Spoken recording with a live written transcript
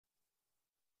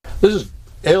This is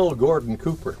L. Gordon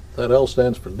Cooper. That L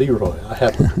stands for Leroy. I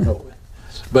happen to know.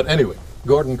 But anyway,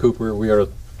 Gordon Cooper, we are at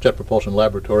Jet Propulsion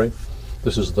Laboratory.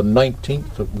 This is the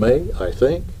 19th of May, I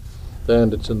think,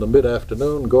 and it's in the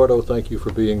mid-afternoon. Gordo, thank you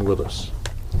for being with us.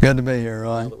 Good to be here,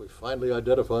 Roy. Now that we've finally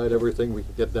identified everything, we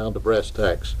can get down to brass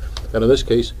tacks. And in this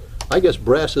case, I guess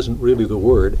brass isn't really the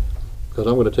word, because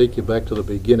I'm going to take you back to the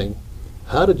beginning.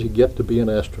 How did you get to be an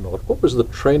astronaut? What was the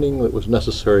training that was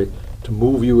necessary to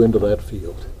move you into that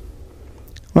field?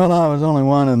 Well, I was only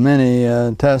one of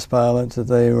many test pilots that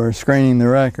they were screening the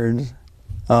records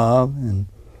of, and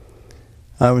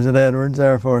I was at Edwards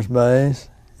Air Force Base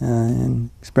in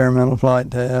experimental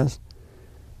flight tests.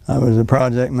 I was a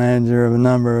project manager of a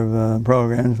number of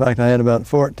programs. In fact, I had about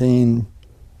 14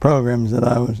 programs that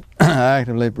I was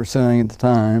actively pursuing at the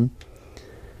time,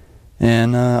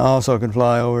 and also could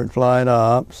fly over at flight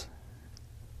ops,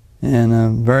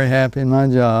 and very happy in my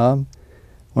job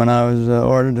when I was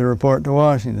ordered to report to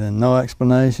Washington. No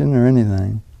explanation or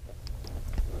anything.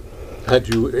 Had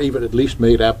you even at least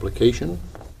made application?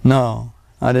 No,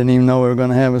 I didn't even know we were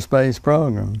going to have a space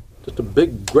program. Just a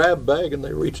big grab bag and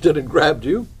they reached in and grabbed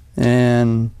you?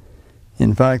 And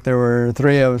in fact, there were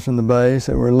 3 of us from the base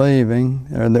that were leaving,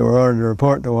 or that were ordered to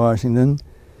report to Washington.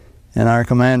 And our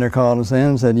commander called us in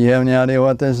and said, "You have any idea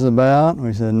what this is about?" And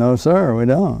we said, "No, sir, we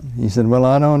don't." He said, "Well,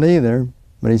 I don't either."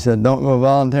 But he said, "Don't go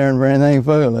volunteering for anything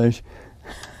foolish."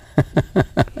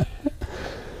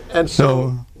 And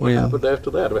so what happened after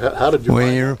that? How did you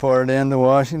We reported into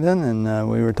Washington, and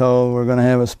we were told we're going to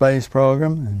have a space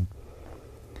program, and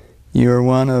you were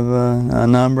one of a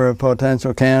number of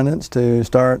potential candidates to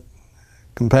start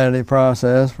a competitive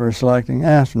process for selecting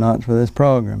astronauts for this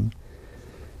program.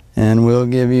 And we'll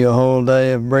give you a whole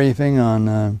day of briefing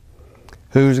on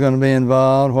who's going to be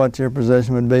involved, what your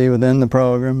position would be within the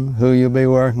program, who you'll be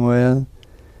working with,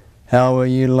 how we'll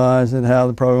utilize it, how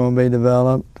the program will be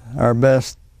developed, our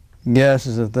best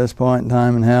guesses at this point in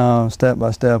time, and how step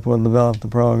by step we'll develop the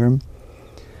program.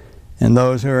 And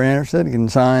those who are interested can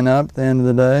sign up at the end of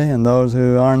the day, and those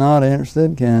who are not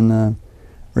interested can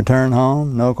return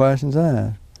home, no questions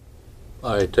asked.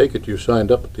 I take it you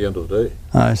signed up at the end of the day.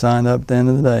 I signed up at the end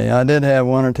of the day. I did have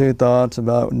 1 or 2 thoughts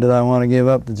about did I want to give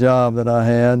up the job that I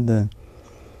had to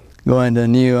go into a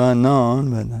new unknown,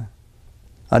 but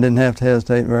I didn't have to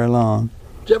hesitate very long.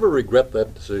 Did you ever regret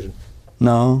that decision?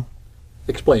 No.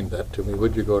 Explain that to me,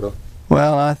 would you, Gordo?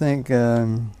 Well, I think,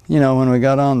 you know, when we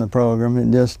got on the program,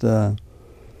 it just, I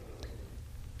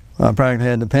practically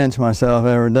had to pinch myself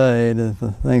every day to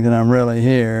think that I'm really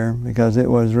here, because it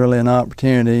was really an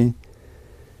opportunity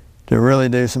to really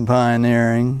do some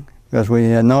pioneering, because we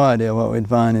had no idea what we'd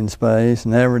find in space,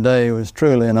 and every day was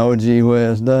truly an OG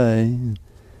whiz day.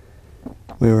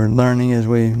 We were learning as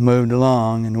we moved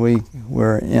along, and we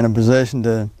were in a position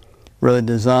to really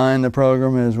design the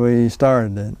program as we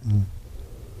started it.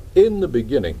 In the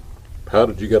beginning, how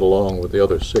did you get along with the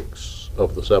other 6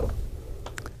 of the 7?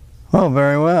 Well,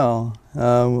 very well.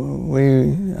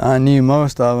 I knew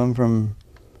most of them from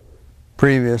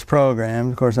previous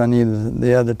programs. Of course, I knew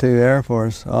the other 2 Air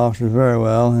Force officers very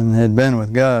well, and had been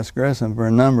with Gus Grissom for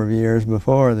a number of years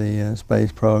before the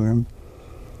space program.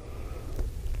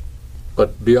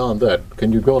 But beyond that,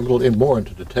 can you go a little more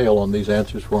into detail on these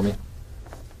answers for me?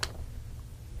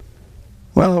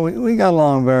 Well, we got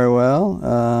along very well.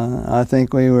 I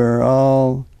think we were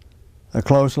all a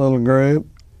close little group.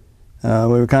 We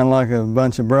were kind of like a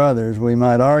bunch of brothers. We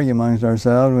might argue amongst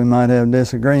ourselves, we might have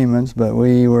disagreements, but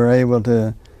we were able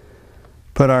to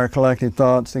put our collective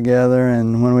thoughts together,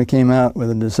 and when we came out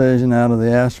with a decision out of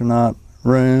the astronaut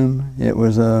room, it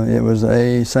was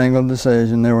a single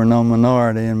decision. There were no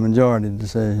minority and majority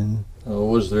decisions.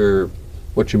 Was there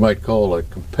what you might call a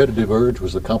competitive urge?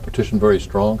 Was the competition very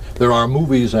strong? There are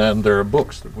movies and there are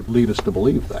books that would lead us to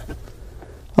believe that.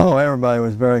 Oh, everybody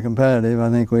was very competitive. I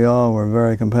think we all were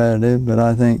very competitive, but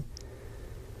I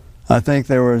think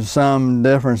there was some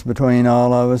difference between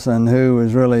all of us and who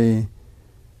was really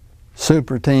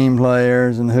super team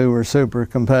players and who were super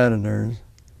competitors.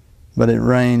 But it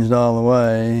ranged all the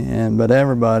way, but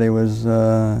everybody was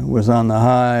on the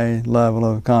high level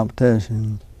of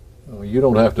competition. Well, you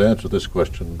don't have to answer this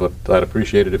question, but I'd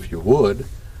appreciate it if you would.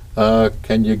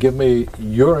 Can you give me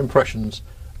your impressions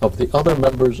of the other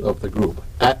members of the group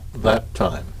at that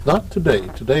time? Not today.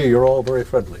 Today you're all very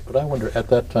friendly, but I wonder at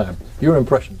that time, your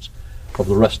impressions of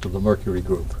the rest of the Mercury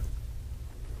group.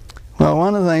 Well,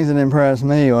 one of the things that impressed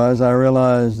me was I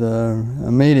realized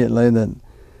immediately that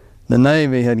the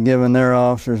Navy had given their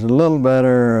officers a little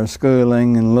better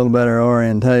schooling and a little better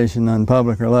orientation on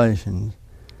public relations.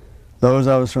 Those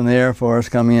of us from the Air Force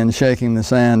coming in shaking the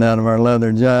sand out of our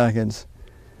leather jackets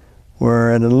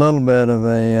were at a little bit of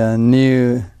a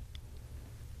new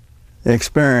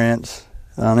experience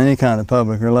on any kind of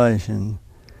public relation.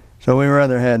 So we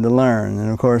rather had to learn. And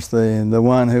of course the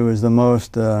one who was the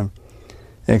most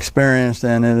experienced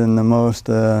in it and the most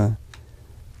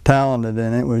talented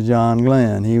in it was John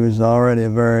Glenn. He was already a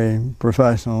very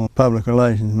professional public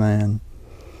relations man.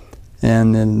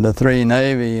 And then the three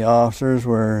Navy officers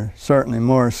were certainly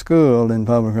more schooled in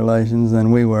public relations than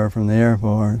we were from the Air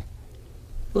Force.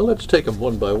 Well, let's take them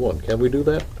one by one. Can we do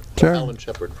that? Sure. Alan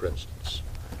Shepard, for instance.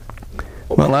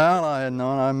 Well, Al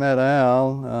I met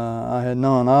Al. I had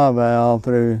known of Al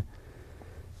through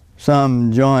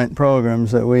some joint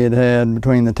programs that we had had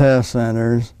between the test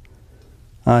centers.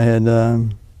 I had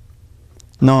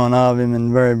known of him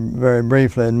and very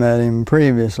briefly had met him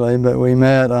previously, but we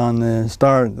met on the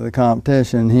start of the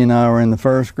competition. He and I were in the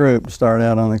first group to start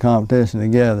out on the competition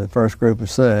together, the first group of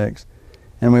 6,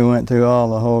 and we went through the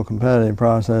whole competitive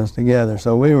process together.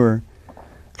 So we were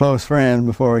close friends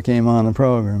before we came on the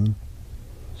program.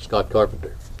 Scott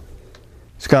Carpenter.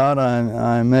 Scott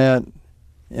I met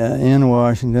in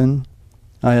Washington.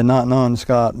 I had not known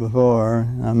Scott before.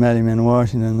 I met him in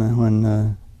Washington when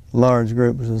a large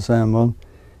group was assembled,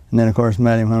 and then of course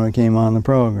met him when we came on the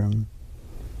program.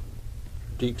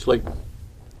 Deke Slayton.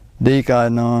 Deke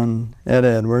I'd known at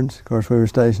Edwards. Of course we were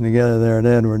stationed together there at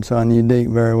Edwards, so I knew Deke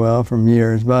very well from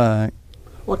years back.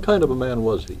 What kind of a man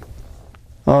was he?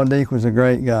 Oh, Deke was a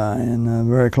great guy and a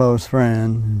very close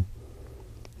friend.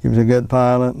 He was a good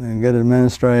pilot and a good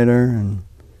administrator and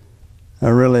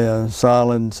really a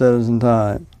solid citizen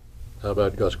type. How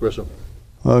about Gus Grissom?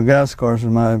 Well, Gus, of course,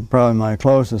 was probably my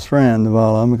closest friend of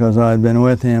all of them because I had been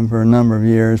with him for a number of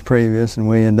years previous, and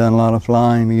we had done a lot of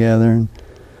flying together and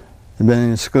had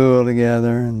been in school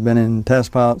together and been in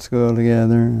test pilot school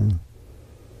together. And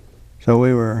so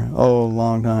we were old,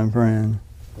 long-time friends.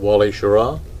 Wally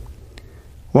Schirra?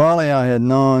 Wally I had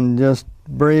known just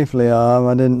briefly of.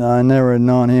 I never had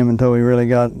known him until we really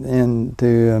got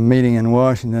into a meeting in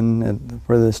Washington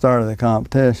for the start of the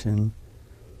competition.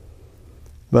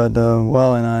 But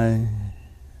Wally and I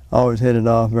always hit it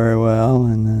off very well,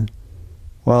 and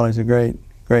Wally's a great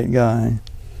guy.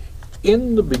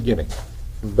 In the beginning,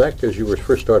 back as you were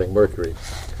first starting Mercury,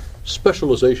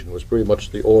 specialization was pretty much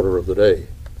the order of the day.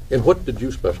 In what did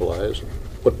you specialize, and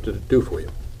what did it do for you?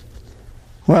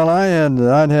 Well,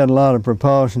 I'd had a lot of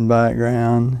propulsion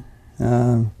background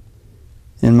in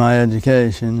my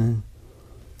education.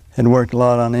 Had worked a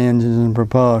lot on engines and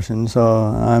propulsion, so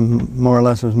I more or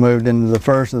less was moved into the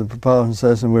first of the propulsion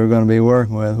system we were going to be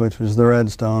working with, which was the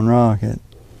Redstone rocket.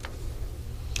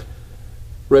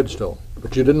 Redstone,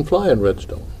 but you didn't fly in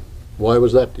Redstone. Why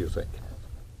was that, do you think?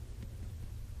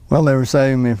 Well, they were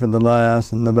saving me for the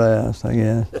last and the best, I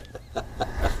guess.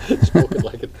 Spoken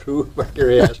like a true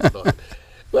Mercury astronaut.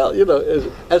 Well, you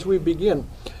know, as we begin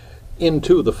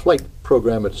into the flight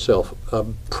program itself,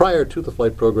 prior to the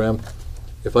flight program,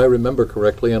 if I remember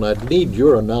correctly, and I'd need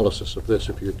your analysis of this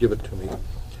if you'd give it to me,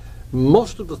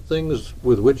 most of the things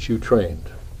with which you trained,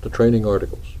 the training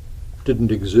articles,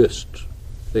 didn't exist.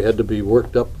 They had to be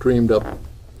worked up, dreamed up.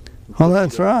 Well,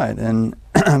 that's right. And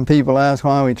people ask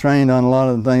why we trained on a lot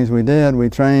of the things we did. We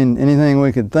trained anything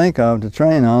we could think of to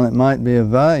train on that might be of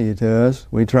value to us.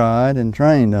 We tried and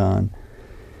trained on,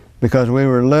 because we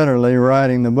were literally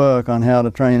writing the book on how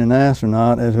to train an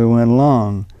astronaut as we went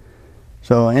along.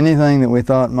 So anything that we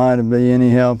thought might be any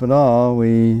help at all,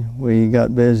 we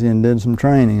got busy and did some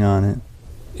training on it.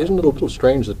 Isn't it a little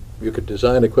strange that you could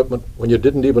design equipment when you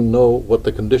didn't even know what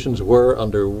the conditions were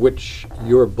under which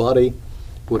your body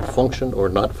would function or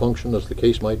not function, as the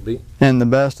case might be? And the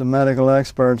best of medical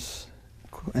experts,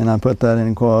 and I put that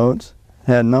in quotes,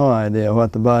 had no idea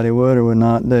what the body would or would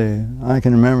not do. I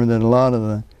can remember that a lot of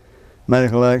the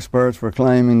medical experts were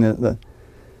claiming that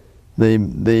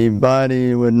the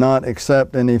body would not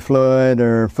accept any fluid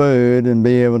or food and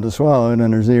be able to swallow it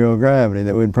under zero gravity,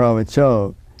 that we'd probably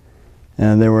choke.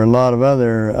 And there were a lot of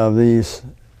other of these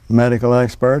medical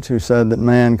experts who said that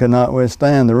man could not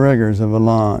withstand the rigors of a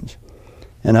launch,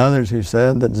 and others who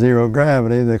said that zero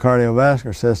gravity, the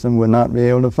cardiovascular system, would not be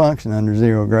able to function under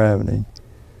zero gravity.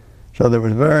 So there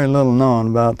was very little known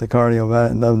about the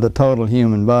the total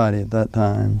human body at that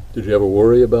time. Did you ever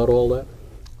worry about all that?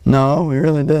 No, we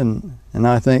really didn't. And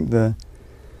I think the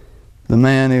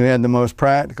man who had the most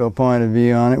practical point of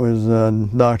view on it was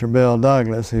Dr. Bill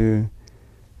Douglas, who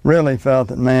really felt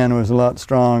that man was a lot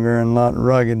stronger and a lot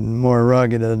more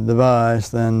rugged a device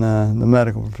than the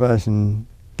medical profession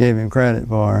gave him credit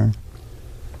for.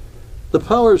 The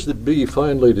powers that be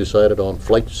finally decided on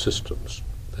flight systems,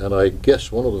 and I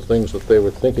guess one of the things that they were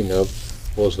thinking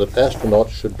of was that astronauts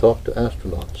should talk to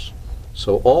astronauts.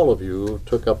 So all of you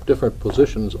took up different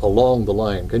positions along the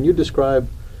line. Can you describe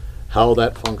how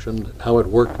that functioned, how it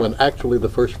worked when actually the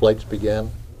first flights began?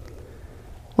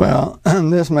 Well,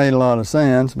 this made a lot of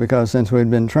sense because since we'd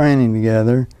been training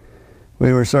together,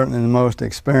 we were certainly the most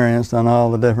experienced on all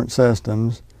the different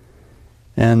systems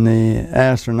and the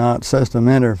astronaut system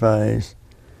interface.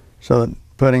 So that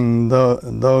putting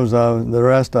the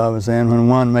rest of us in, when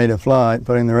one made a flight,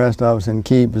 putting the rest of us in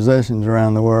key positions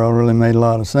around the world really made a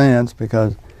lot of sense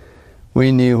because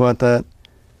we knew what that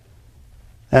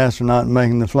astronaut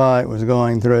making the flight was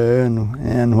going through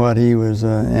and what he was,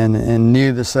 and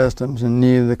knew the systems and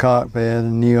knew the cockpit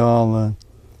and knew all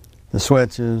the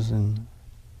switches and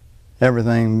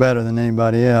everything better than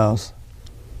anybody else.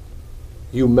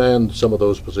 You manned some of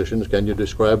those positions. Can you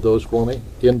describe those for me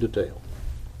in detail?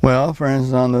 Well, for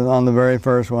instance, on the very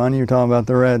first one, you're talking about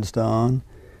the Redstone.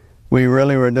 We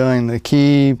really were doing the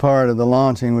key part of the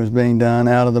launching was being done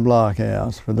out of the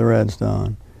blockhouse for the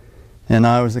Redstone. And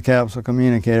I was the capsule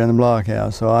communicator in the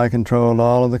blockhouse, so I controlled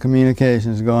all of the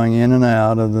communications going in and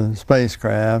out of the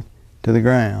spacecraft to the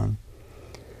ground.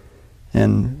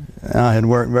 And I had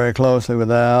worked very closely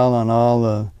with Al on all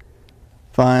the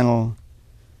final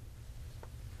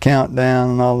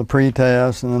countdown and all the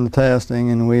pre-tests and then the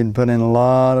testing, and we'd put in a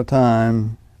lot of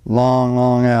time,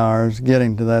 long hours,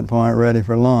 getting to that point ready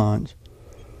for launch.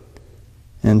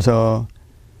 And so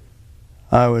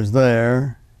I was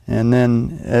there, and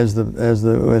then as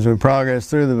we progressed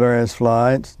through the various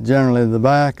flights, generally the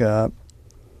backup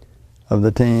of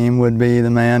the team would be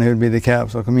the man who'd be the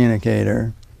capsule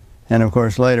communicator. And of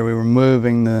course later we were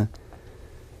moving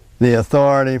the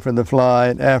authority for the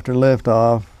flight after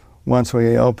liftoff. Once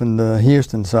we opened the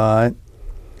Houston site,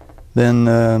 then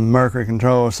the Mercury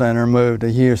Control Center moved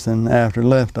to Houston after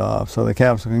liftoff. So the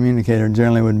capsule communicator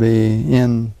generally would be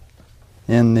in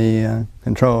the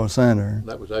control center.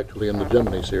 That was actually in the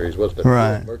Gemini series, wasn't it?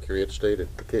 Right. Mercury had stayed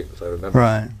at the Cape, as I remember.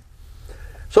 Right.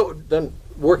 So then,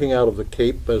 working out of the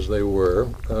Cape as they were,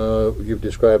 you've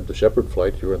described the Shepherd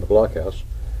flight. You were in the blockhouse.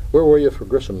 Where were you for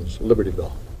Grissom's Liberty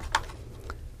Bell?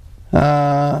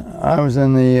 I was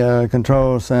in the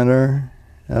control center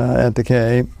at the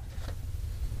Cape.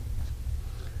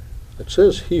 It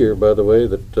says here, by the way,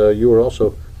 that you were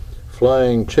also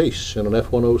flying chase in an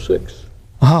F-106.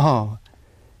 Oh,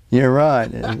 you're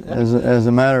right. As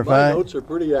a matter of fact, my notes are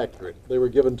pretty accurate. They were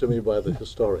given to me by the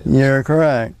historian. You're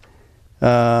correct.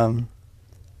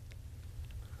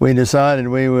 We decided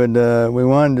we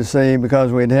wanted to see,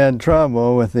 because we'd had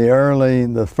trouble with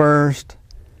the first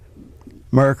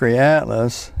Mercury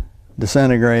Atlas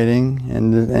disintegrating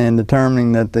and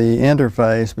determining that the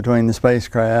interface between the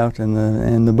spacecraft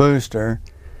and the booster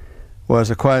was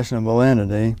a questionable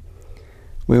entity.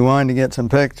 We wanted to get some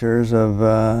pictures of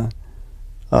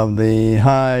the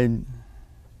high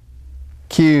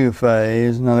Q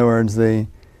phase. In other words,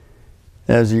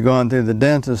 as you're going through the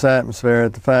densest atmosphere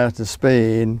at the fastest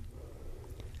speed,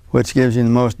 which gives you the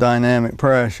most dynamic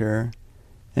pressure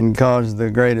and causes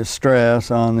the greatest stress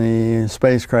on the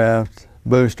spacecraft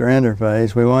booster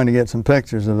interface. We wanted to get some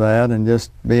pictures of that and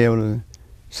just be able to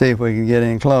see if we could get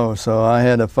in close. So I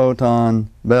had a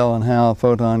Bell and Howell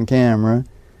photon camera,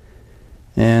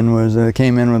 and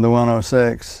came in with the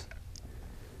 106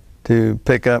 to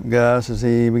pick up Gus as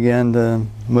he began to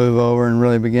move over and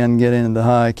really begin getting into the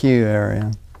high Q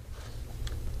area.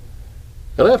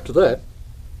 And after that,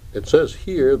 it says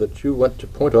here that you went to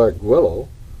Point Arguello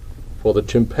for the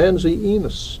chimpanzee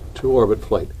Enos to-orbit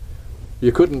flight.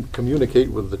 You couldn't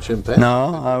communicate with the chimpanzee?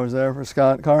 No, I was there for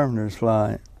Scott Carpenter's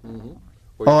flight.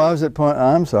 Mm-hmm. I was at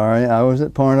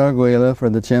Point Arguello for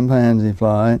the chimpanzee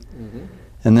flight, mm-hmm.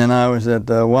 and then I was at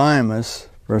Guaymas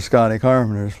for Scotty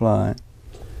Carpenter's flight.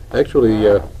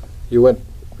 Actually, you went,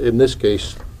 in this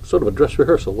case, sort of a dress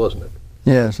rehearsal, wasn't it?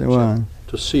 Yes, it was.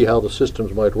 To see how the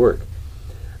systems might work.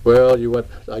 Well, you went,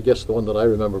 I guess the one that I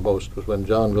remember most was when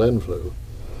John Glenn flew.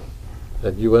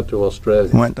 And you went to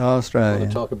Australia. Went to Australia. I want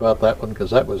to talk about that one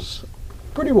because that was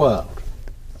pretty wild.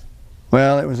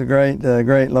 Well, it was a great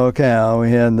locale. We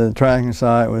had the tracking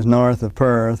site was north of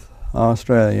Perth,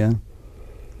 Australia.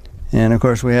 And of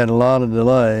course we had a lot of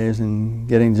delays in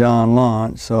getting John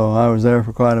launched, so I was there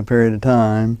for quite a period of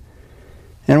time.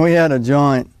 And we had a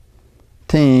joint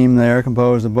team there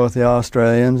composed of both the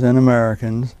Australians and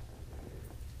Americans.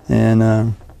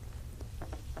 And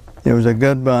it was a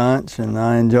good bunch, and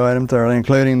I enjoyed them thoroughly,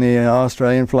 including the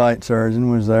Australian flight surgeon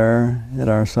was there at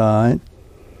our site.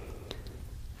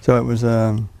 So it was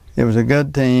a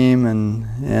good team,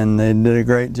 and they did a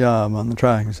great job on the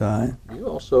tracking site. You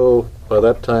also, by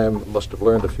that time, must have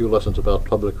learned a few lessons about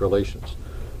public relations.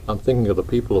 I'm thinking of the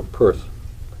people of Perth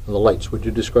and the lights. Would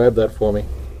you describe that for me?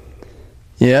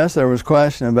 Yes, there was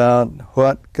question about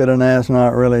what could an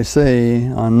astronaut really see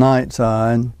on night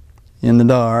side in the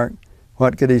dark.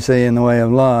 What could he see in the way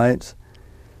of lights?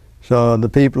 So the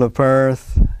people of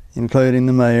Perth, including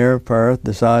the mayor of Perth,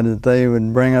 decided that they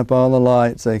would bring up all the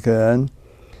lights they could.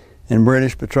 And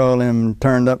British Petroleum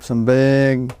turned up some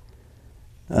big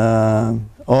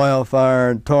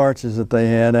oil-fired torches that they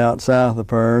had out south of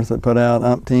Perth that put out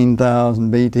umpteen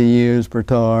thousand BTUs per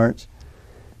torch.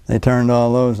 They turned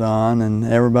all those on, and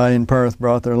everybody in Perth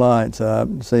brought their lights up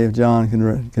to see if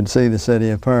John could see the city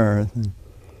of Perth. And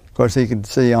of course, he could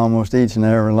see almost each and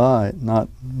every light, not,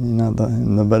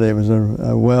 but it was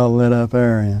a well-lit-up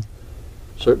area.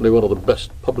 Certainly one of the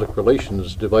best public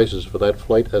relations devices for that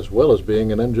flight, as well as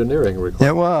being an engineering requirement.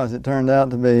 It was. It turned out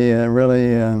to be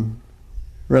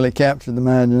really captured the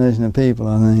imagination of people,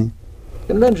 I think.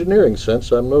 In an engineering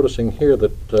sense, I'm noticing here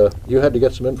that you had to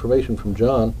get some information from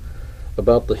John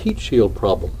about the heat shield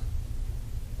problem.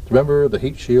 Remember the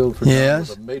heat shield for John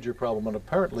was a major problem, and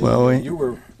apparently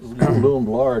you loomed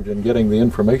large in getting the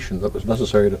information that was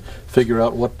necessary to figure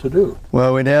out what to do.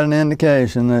 Well, we'd had an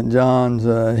indication that John's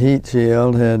heat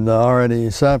shield had already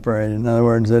separated. In other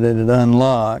words, that it had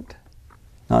unlocked,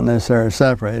 not necessarily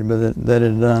separated, but that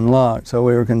it had unlocked. So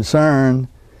we were concerned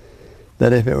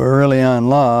that if it were really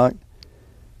unlocked,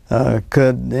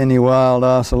 could any wild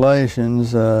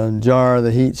oscillations jar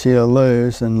the heat shield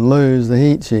loose and lose the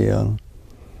heat shield?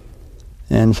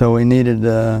 And so we needed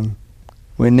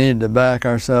to back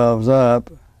ourselves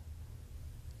up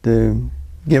to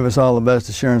give us all the best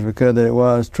assurance we could that it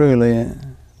was truly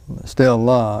still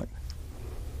locked.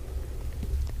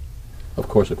 Of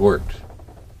course, it worked.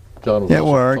 John was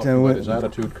also talking about his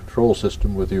attitude control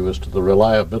system with you as to the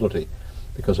reliability,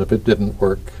 because if it didn't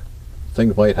work,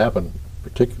 things might happen,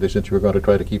 particularly since you were going to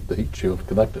try to keep the heat shield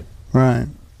connected. Right.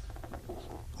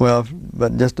 Well,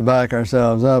 but just to back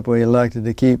ourselves up, we elected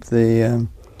to keep the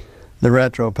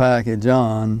retro package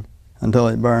on until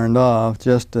it burned off,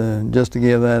 just to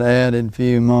give that added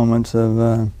few moments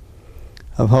of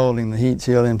holding the heat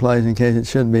shield in place in case it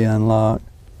should be unlocked.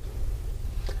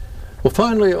 Well,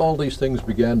 finally, all these things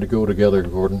began to go together,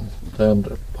 Gordon,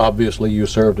 and obviously you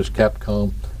served as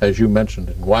Capcom, as you mentioned,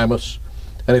 in Guaymas.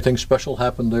 Anything special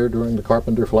happened there during the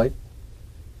Carpenter flight?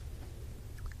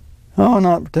 Oh,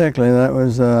 not particularly. That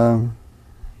was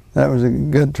a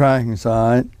good tracking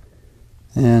site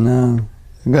and a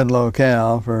good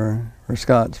locale for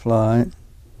Scott's flight.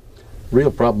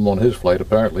 Real problem on his flight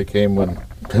apparently came when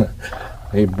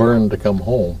he burned to come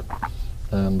home,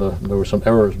 and there were some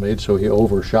errors made, so he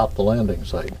overshot the landing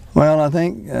site. Well, I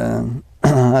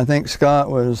think Scott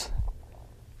was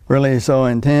really so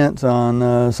intense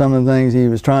on some of the things he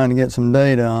was trying to get some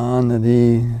data on that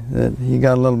he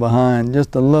got a little behind,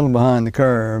 just a little behind the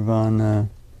curve on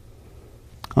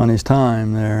his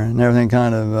time there, and everything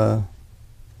kind of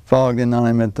fogged in on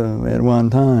him at one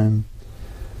time.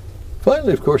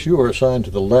 Finally, of course, you were assigned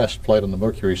to the last flight on the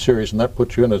Mercury series, and that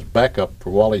put you in as backup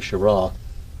for Wally Schirra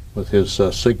with his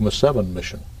Sigma 7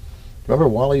 mission. Remember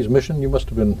Wally's mission? You must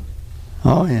have been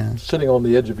sitting on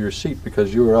the edge of your seat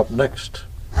because you were up next.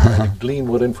 To glean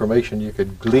what information you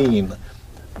could glean.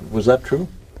 Was that true?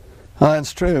 Oh,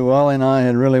 that's true. Wally and I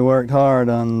had really worked hard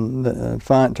on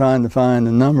trying to find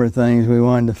a number of things we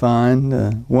wanted to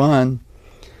find. One,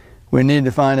 we needed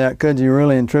to find out, could you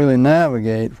really and truly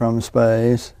navigate from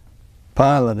space,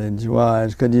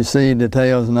 pilotage-wise? Could you see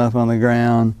details enough on the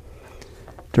ground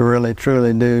to really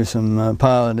truly do some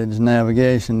pilotage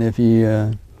navigation if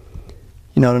you,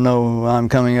 to know I'm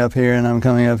coming up here and I'm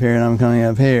coming up here and I'm coming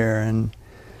up here. And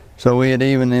so we had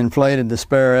even inflated the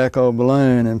spare Echo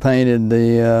balloon and painted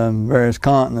the various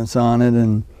continents on it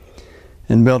and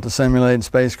built a simulated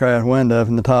spacecraft window up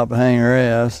in the top of Hangar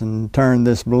S and turned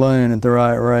this balloon at the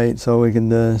right rate so we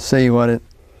could see what it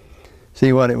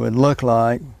would look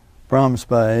like from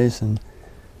space. And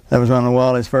that was one of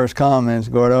Wally's first comments,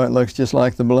 Gordo, it looks just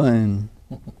like the balloon.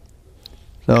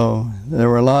 So there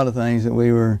were a lot of things that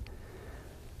we were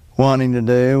wanting to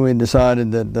do. We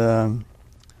decided that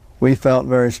we felt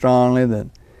very strongly that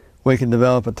we could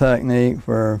develop a technique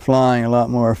for flying a lot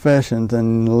more efficient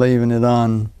than leaving it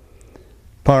on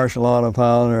partial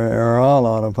autopilot or all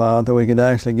autopilot, that we could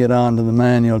actually get onto the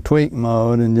manual tweak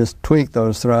mode and just tweak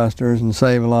those thrusters and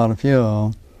save a lot of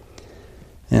fuel.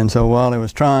 And so Wally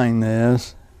was trying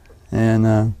this, and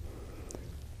I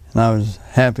was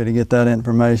happy to get that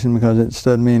information because it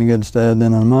stood me in good stead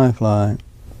then on my flight.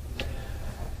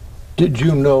 Did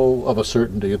you know of a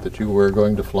certainty that you were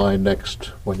going to fly next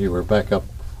when you were back up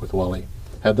with Wally?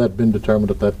 Had that been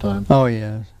determined at that time? Oh,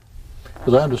 yes.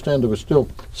 Because I understand there was still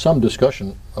some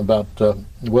discussion about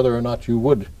whether or not you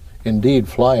would indeed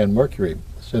fly in Mercury,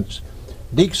 since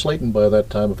Deke Slayton, by that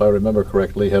time, if I remember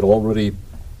correctly, had already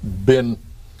been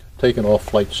taken off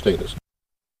flight status.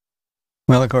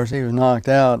 Well, of course, he was knocked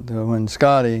out when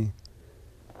Scotty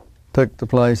took the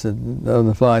place of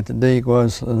the flight that Deke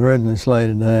was originally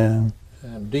slated to have.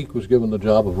 And Deke was given the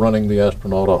job of running the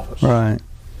astronaut office. Right.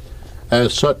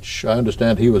 As such, I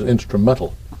understand he was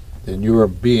instrumental in your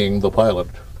being the pilot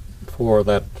for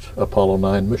that Apollo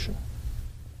 9 mission.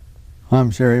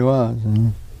 I'm sure he was.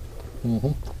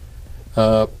 Mm-hmm.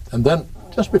 And then,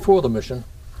 just before the mission,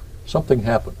 something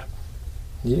happened.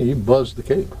 You buzzed the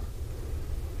Cape.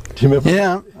 Do you remember?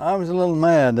 Yeah, I was a little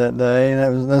mad that day.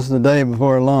 This was the day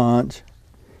before launch.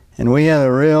 And we had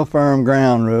a real firm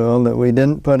ground rule that we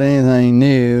didn't put anything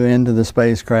new into the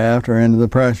spacecraft or into the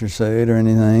pressure suit or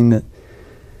anything that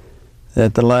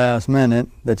at the last minute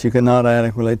that you could not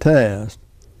adequately test.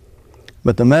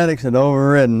 But the medics had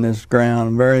overridden this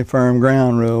very firm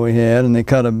ground rule we had, and they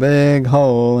cut a big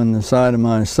hole in the side of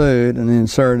my suit and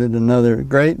inserted another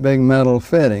great big metal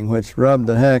fitting, which rubbed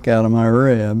the heck out of my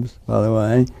ribs, by the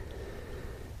way,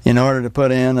 in order to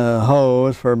put in a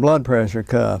hose for a blood pressure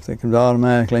cuff that could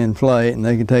automatically inflate, and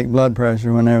they could take blood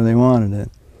pressure whenever they wanted it.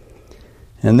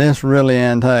 And this really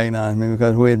antagonized me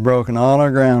because we had broken all our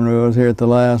ground rules here at the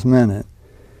last minute.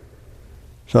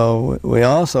 So we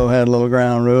also had a little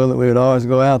ground rule that we would always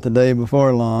go out the day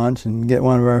before launch and get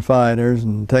one of our fighters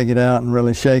and take it out and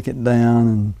really shake it down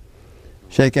and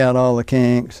shake out all the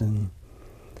kinks. And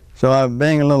so I was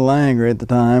being a little angry at the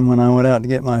time when I went out to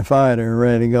get my fighter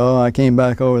ready to go. I came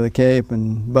back over the Cape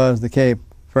and buzzed the Cape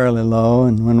fairly low,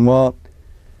 and when Walt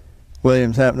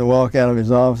Williams happened to walk out of his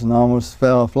office and almost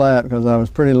fell flat because I was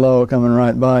pretty low coming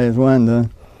right by his window,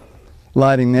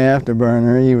 lighting the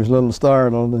afterburner. He was a little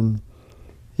startled, and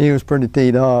he was pretty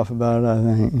teed off about it, I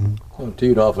think. Well,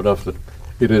 teed off enough that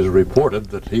it is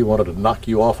reported that he wanted to knock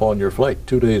you off on your flight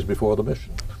 2 days before the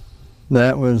mission.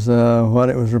 That was what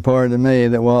it was reported to me,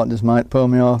 that Walt just might pull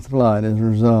me off the flight as a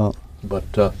result.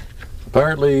 But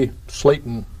apparently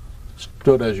Slayton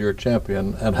stood as your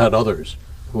champion and had others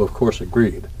who, of course,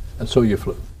 agreed. And so you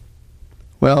flew.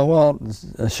 Well, Walt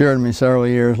assured me several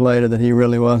years later that he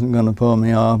really wasn't going to pull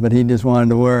me off, but he just wanted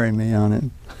to worry me on it.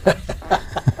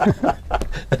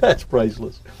 That's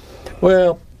priceless.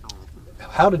 Well,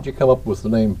 how did you come up with the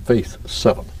name Faith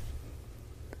 7?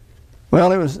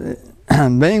 Well, it was,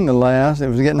 being the last, it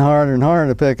was getting harder and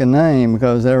harder to pick a name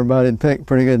because everybody had picked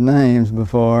pretty good names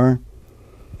before.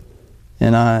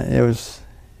 And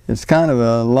it's kind of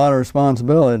a lot of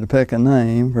responsibility to pick a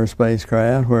name for a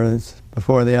spacecraft where it's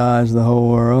before the eyes of the whole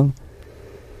world.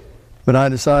 But I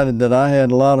decided that I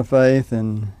had a lot of faith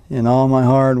in all my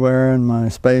hardware and my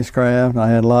spacecraft. I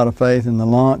had a lot of faith in the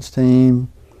launch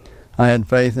team. I had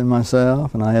faith in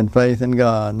myself, and I had faith in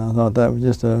God. And I thought that was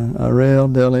just a real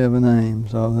dilly of a name.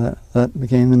 So that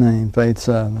became the name, Faith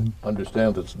 7.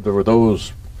 Understand that there were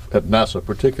those at NASA,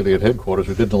 particularly at headquarters,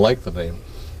 who didn't like the name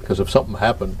because if something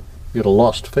happened, you'd have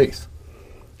lost faith.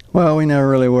 Well, we never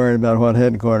really worried about what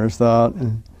headquarters thought.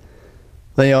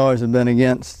 They always have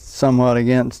been somewhat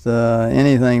against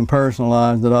anything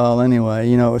personalized at all anyway.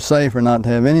 You know, it was safer not to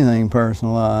have anything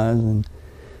personalized. And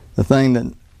the thing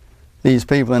that these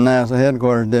people in NASA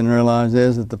headquarters didn't realize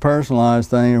is that the personalized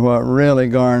thing is what really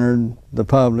garnered the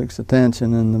public's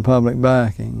attention and the public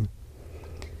backing.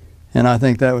 And I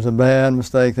think that was a bad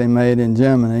mistake they made in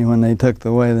Gemini when they took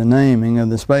away the naming of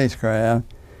the spacecraft.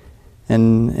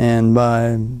 And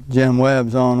by Jim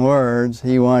Webb's own words,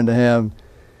 he wanted to have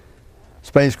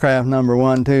spacecraft number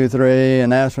 1, 2, 3,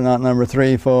 and astronaut number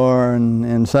 3, 4,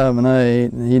 and 7,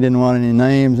 8. He didn't want any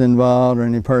names involved or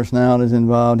any personalities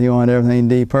involved. He wanted everything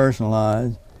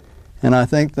depersonalized. And I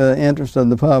think the interest of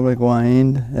the public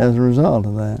waned as a result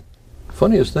of that.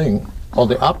 Funniest thing, on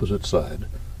the opposite side,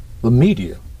 the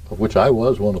media, of which I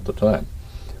was one at the time,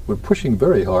 were pushing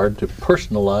very hard to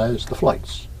personalize the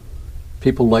flights.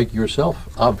 People like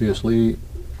yourself obviously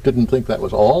didn't think that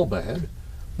was all bad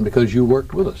because you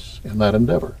worked with us in that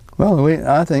endeavor. Well,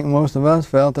 I think most of us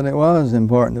felt that it was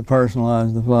important to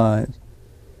personalize the flights,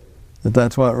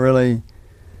 that's what really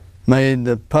made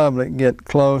the public get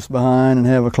close behind and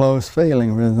have a close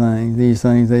feeling for these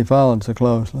things they followed so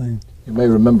closely. You may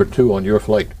remember, too, on your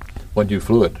flight, when you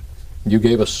flew it, you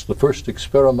gave us the first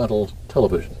experimental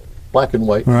television. Black and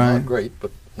white, right. Not great,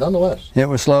 but nonetheless. It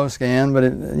was slow scan, but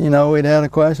we'd had a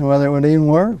question whether it would even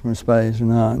work from space or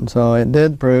not, and so it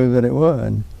did prove that it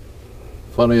would.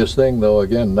 Funniest thing, though,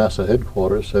 again, NASA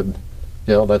headquarters said,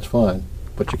 yeah, that's fine,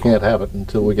 but you can't have it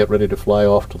until we get ready to fly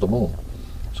off to the moon.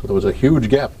 So there was a huge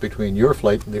gap between your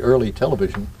flight and the early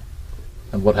television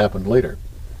and what happened later.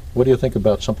 What do you think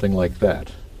about something like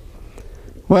that?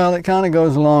 Well, it kind of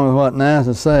goes along with what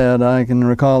NASA said. I can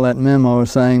recall that memo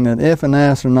saying that if an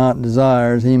astronaut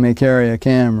desires, he may carry a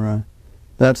camera.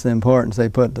 That's the importance they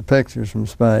put to pictures from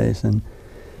space.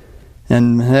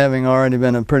 And having already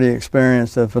been a pretty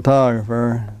experienced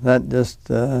photographer, that just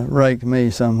raked me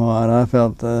somewhat. I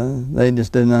felt they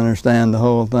just didn't understand the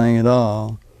whole thing at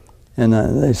all. And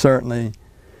they certainly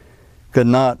could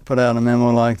not put out a memo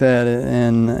like that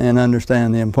and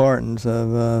understand the importance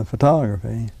of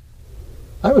photography.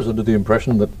 I was under the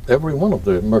impression that every one of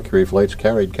the Mercury flights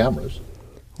carried cameras.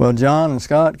 Well, John and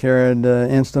Scott carried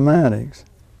Instamatics,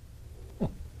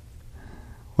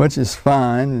 which is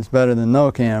fine. It's better than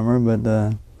no camera,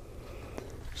 but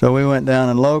so we went down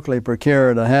and locally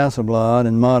procured a Hasselblad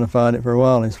and modified it for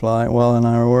Wally's flight. Wally and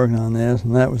I were working on this,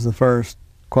 and that was the first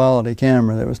quality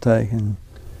camera that was taken.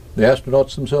 The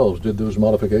astronauts themselves did those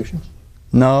modifications?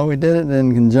 No, we did it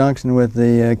in conjunction with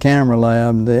the camera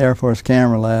lab, the Air Force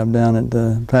camera lab down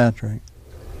at Patrick.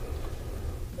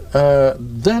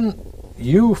 Then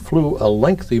you flew a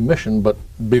lengthy mission, but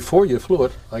before you flew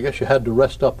it, I guess you had to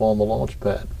rest up on the launch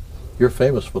pad. You're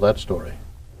famous for that story.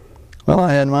 Well,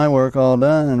 I had my work all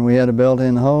done, and we had a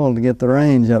built-in hole to get the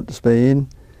range up to speed.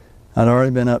 I'd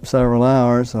already been up several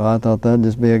hours, so I thought that'd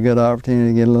just be a good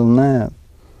opportunity to get a little nap.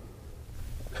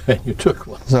 And you took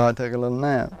one. So I took a little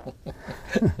nap.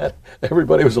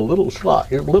 Everybody was a little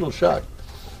shocked.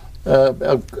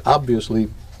 Obviously,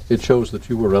 it shows that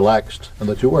you were relaxed and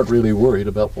that you weren't really worried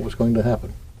about what was going to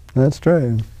happen. That's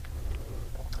true.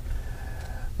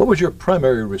 What was your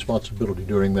primary responsibility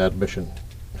during that mission?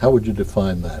 How would you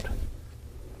define that?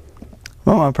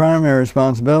 Well, my primary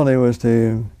responsibility was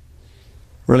to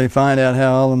really find out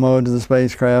how all the modes of the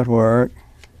spacecraft work,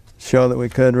 show that we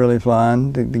could really fly,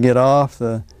 and to get off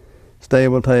the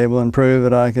stable table and prove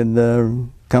that I could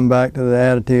come back to the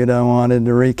attitude I wanted,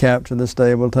 to recapture the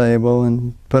stable table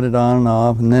and put it on and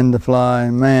off, and then to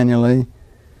fly manually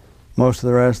most of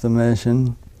the rest of the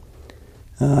mission.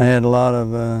 I had a lot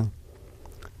of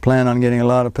plan on getting a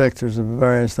lot of pictures of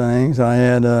various things. I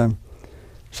had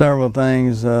several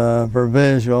things for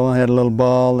visual. I had a little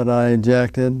ball that I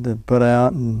ejected to put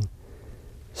out and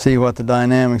see what the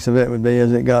dynamics of it would be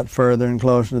as it got further and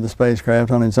closer to the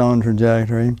spacecraft on its own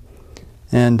trajectory,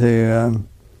 and to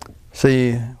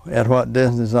see at what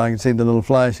distance I could see the little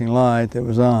flashing light that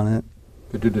was on it.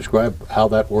 Could you describe how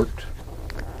that worked?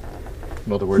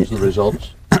 In other words, the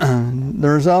results? The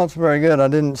results were very good. I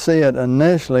didn't see it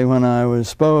initially when I was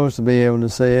supposed to be able to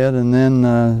see it, and then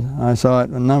I saw it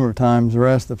a number of times the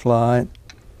rest of the flight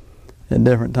at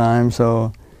different times,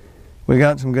 so we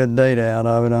got some good data out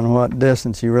of it on what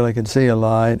distance you really could see a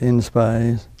light in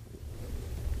space.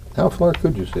 How far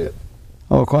could you see it?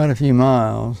 Oh, quite a few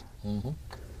miles. Mm-hmm.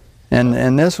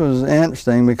 And this was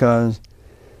interesting because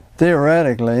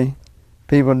theoretically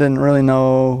people didn't really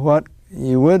know what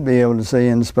you would be able to see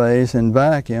in space in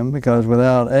vacuum, because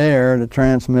without air to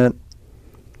transmit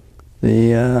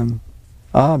the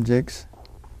objects,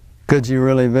 could you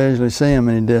really visually see them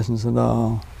any distance at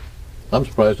all? I'm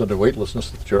surprised under weightlessness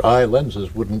that your eye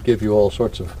lenses wouldn't give you all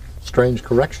sorts of strange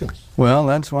corrections. Well,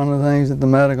 that's one of the things that the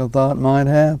medical thought might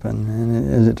happen,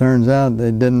 and as it turns out,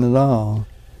 they didn't at all.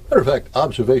 Matter of fact,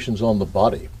 observations on the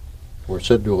body were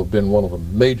said to have been one of the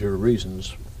major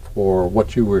reasons for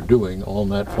what you were doing on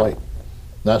that flight.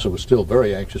 NASA was still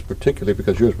very anxious, particularly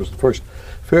because yours was the first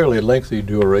fairly lengthy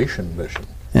duration mission.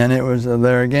 And it was,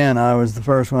 there again, I was the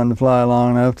first one to fly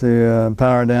long enough to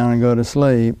power down and go to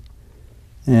sleep,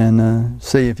 and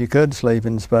see if you could sleep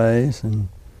in space, and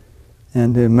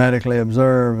to medically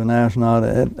observe an astronaut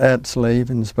at sleep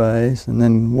in space, and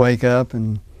then wake up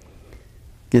and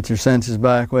get your senses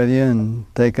back with you and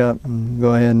take up and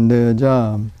go ahead and do a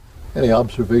job. Any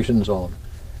observations on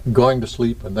going to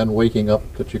sleep and then waking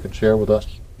up that you could share with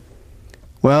us?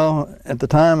 Well, at the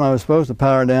time I was supposed to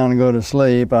power down and go to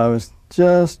sleep, I was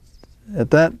just,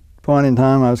 at that point in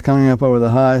time, I was coming up over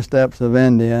the high steps of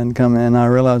India, and I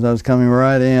realized I was coming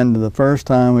right into the first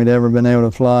time we'd ever been able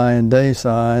to fly in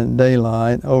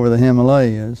daylight over the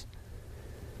Himalayas.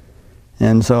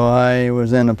 And so I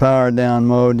was in a powered down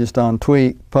mode just on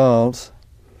tweak pulse,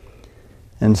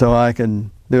 and so I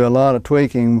could do a lot of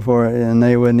tweaking before, and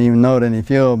they wouldn't even note any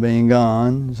fuel being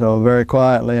gone. So very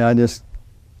quietly, I just,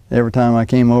 every time I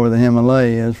came over the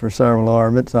Himalayas for several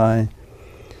orbits, I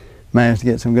managed to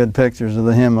get some good pictures of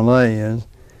the Himalayas.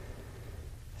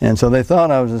 And so they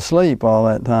thought I was asleep all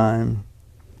that time.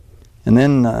 And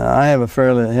then I had a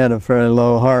fairly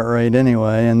low heart rate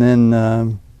anyway, and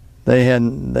then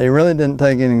they really didn't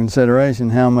take into consideration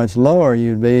how much lower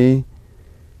you'd be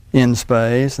in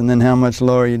space, and then how much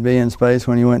lower you'd be in space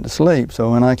when you went to sleep.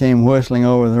 So when I came whistling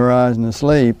over the horizon to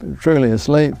sleep, truly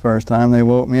asleep first time, they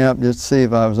woke me up just to see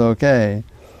if I was okay.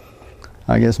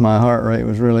 I guess my heart rate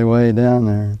was really way down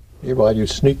there. While you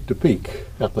sneaked a peek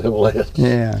at the Himalayas.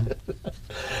 Yeah.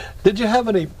 Did you have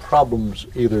any problems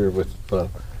either with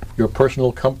your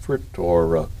personal comfort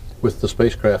or with the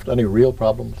spacecraft? Any real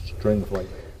problems during the flight?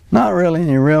 Not really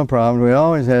any real problems. We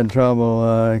always had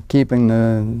trouble keeping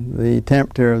the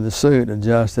temperature of the suit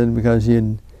adjusted, because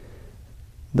the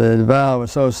valve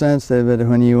was so sensitive that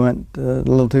when you went a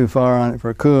little too far on it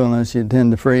for coolness, you'd tend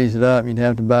to freeze it up. You'd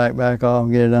have to back off,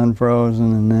 get it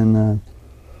unfrozen, and then...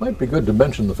 Might be good to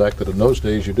mention the fact that in those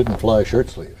days you didn't fly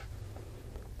shirt sleeve.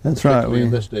 That's right.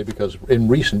 In this day, because in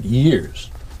recent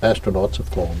years, astronauts have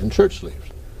flown in shirt sleeves.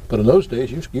 But in those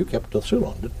days, you kept the suit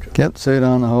on, didn't you? Kept the suit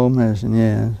on the whole mission,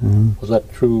 yes. Was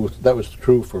that true? That was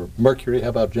true for Mercury. How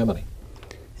about Gemini?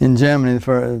 In Gemini,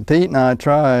 Pete and I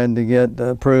tried to get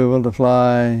approval to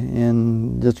fly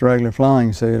in just a regular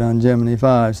flying suit on Gemini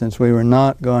 5, since we were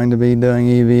not going to be doing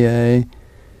EVA.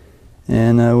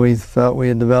 And we felt we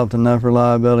had developed enough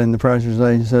reliability in the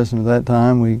pressurization system at that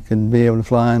time we could be able to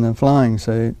fly in a flying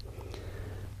suit.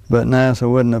 But NASA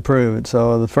wouldn't approve it.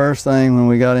 So the first thing when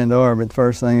we got into orbit, the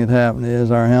first thing that happened is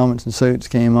our helmets and suits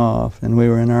came off, and we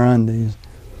were in our undies.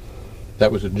 That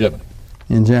was in Gemini?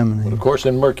 In Gemini. But of course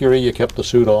in Mercury you kept the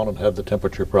suit on and had the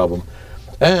temperature problem.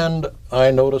 And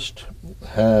I noticed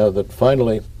that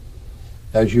finally,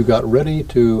 as you got ready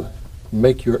to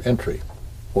make your entry,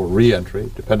 or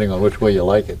re-entry, depending on which way you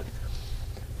like it,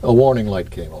 a warning light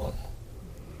came on.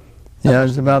 Yeah, it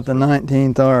was about the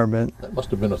 19th orbit. That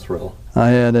must have been a thrill. I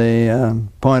had a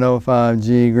 .05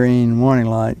 G green warning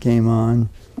light came on,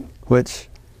 which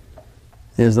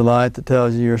is the light that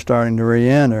tells you you're starting to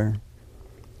re-enter.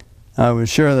 I was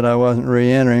sure that I wasn't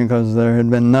re-entering because there had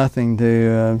been nothing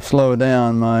to slow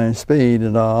down my speed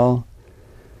at all.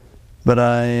 But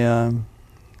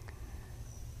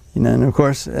and of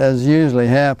course, as usually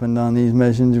happened on these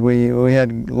missions, we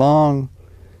had long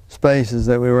spaces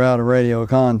that we were out of radio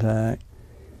contact,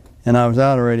 and I was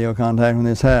out of radio contact when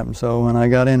this happened. So when I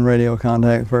got in radio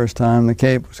contact the first time, the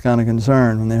Cape was kind of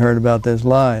concerned when they heard about this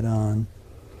light on.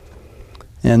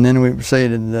 And then we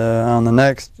proceeded on the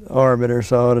next orbit or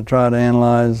so to try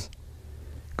to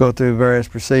go through various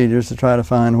procedures to try to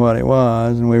find what it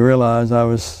was, and we realized I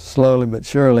was slowly but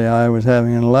surely I was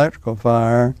having an electrical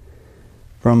fire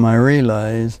from my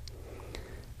relays,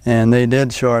 and they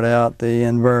did short out the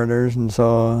inverters, and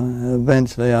so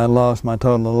eventually I lost my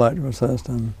total electrical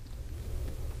system.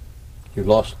 You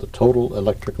lost the total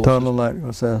electrical system? Total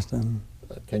electrical system.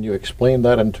 Can you explain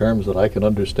that in terms that I can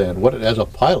understand? As a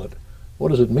pilot, what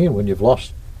does it mean when you've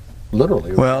lost,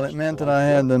 literally? Well, it meant that I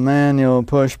had the manual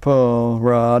push-pull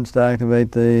rods to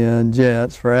activate the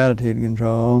jets for attitude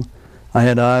control. I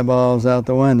had eyeballs out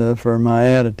the window for my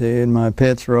attitude, my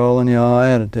pitch, roll, and yaw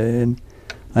attitude.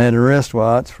 I had a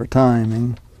wristwatch for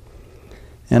timing.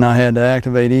 And I had to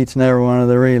activate each and every one of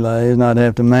the relays, and I'd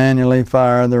have to manually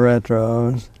fire the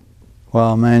retros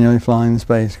while manually flying the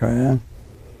spacecraft.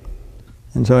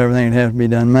 And so everything would have to be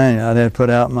done manually. I'd have to put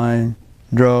out my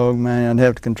drogue manually. I'd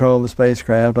have to control the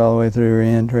spacecraft all the way through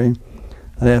re-entry.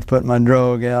 I'd have to put my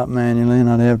drogue out manually, and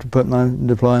I'd have to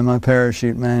deploy my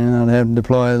parachute manually, and I'd have to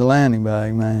deploy the landing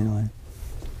bag manually.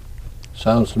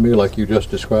 Sounds to me like you just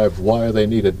described why they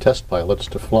needed test pilots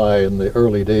to fly in the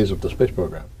early days of the space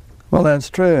program. Well,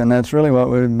 that's true, and that's really what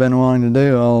we've been wanting to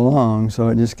do all along, so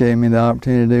it just gave me the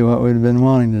opportunity to do what we've been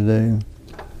wanting to do.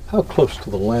 How close to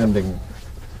the landing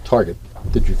target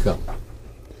did you come?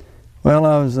 Well,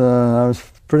 I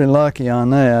was pretty lucky on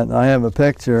that. I have a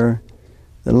picture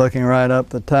that looking right up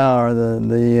the tower,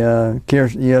 the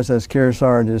USS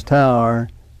Kearsarge's tower,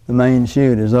 the main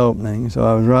chute is opening. So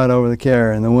I was right over the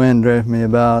carrier, and the wind drifted me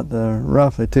about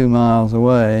roughly 2 miles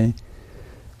away.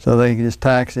 So they could just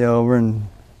taxi over and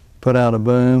put out a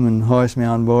boom and hoist me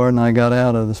on board, and I got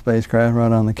out of the spacecraft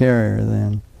right on the carrier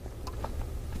then.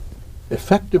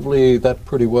 Effectively, that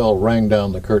pretty well rang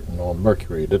down the curtain on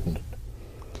Mercury, didn't it?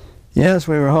 Yes,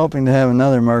 we were hoping to have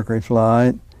another Mercury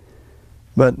flight.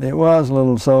 But it was a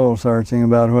little soul-searching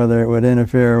about whether it would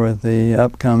interfere with the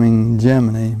upcoming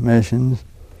Gemini missions.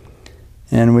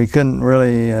 And we couldn't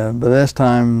really, by this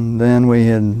time then we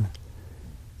had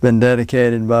been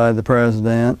dedicated by the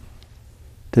President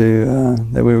to,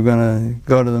 that we were going to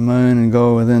go to the moon and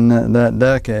go within that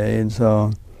decade.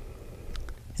 So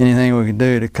anything we could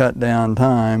do to cut down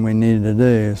time we needed to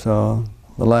do. So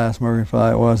the last Mercury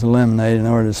flight was eliminated in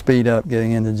order to speed up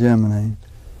getting into Gemini.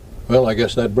 Well, I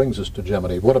guess that brings us to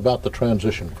Gemini. What about the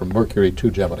transition from Mercury to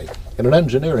Gemini? In an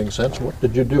engineering sense, what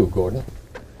did you do, Gordon?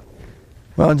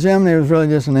 Well, Gemini was really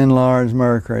just an enlarged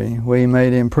Mercury. We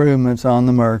made improvements on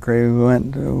the Mercury. We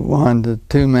went to 1 to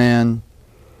 2 man,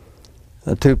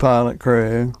 a 2-pilot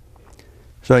crew,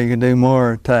 so you could do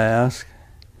more tasks.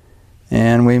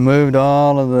 And we moved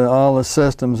all the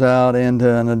systems out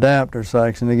into an adapter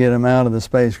section to get them out of the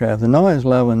spacecraft. The noise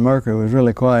level in Mercury was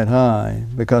really quite high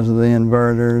because of the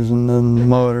inverters and the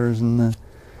motors and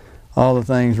all the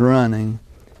things running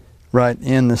right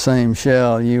in the same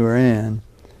shell you were in.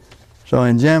 So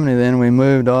in Gemini then we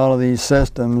moved all of these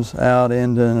systems out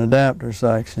into an adapter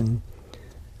section.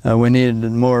 We needed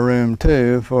more room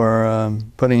too for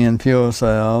putting in fuel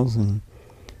cells and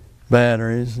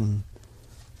batteries and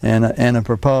a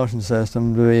propulsion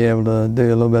system to be able to do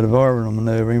a little bit of orbital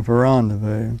maneuvering for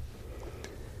rendezvous.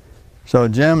 So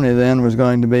Gemini then was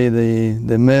going to be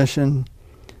the mission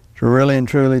to really and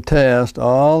truly test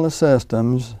all the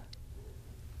systems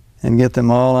and get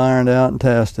them all ironed out and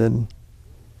tested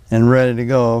and ready to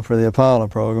go for the Apollo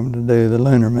program to do the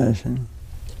lunar mission.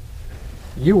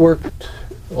 You worked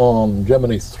on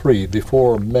Gemini 3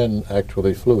 before men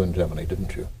actually flew in Gemini,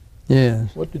 didn't you?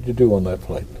 Yes. What did you do on that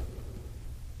flight?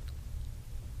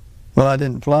 Well, I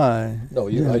didn't fly. No,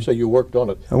 I say you worked on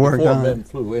it before men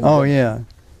flew in. Oh, yeah.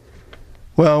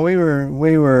 Well, we were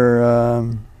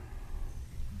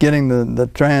getting the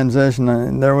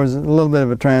transition. There was a little bit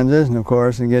of a transition, of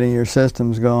course, in getting your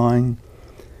systems going,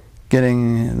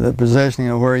 getting the positioning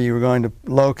of where you were going to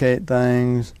locate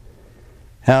things,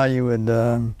 how you'd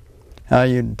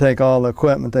take all the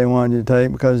equipment they wanted you to take,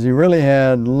 because you really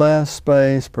had less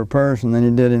space per person than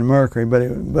you did in Mercury,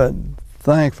 but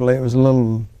thankfully it was a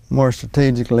little more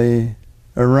strategically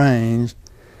arranged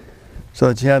so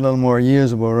that you had a little more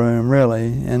usable room, really.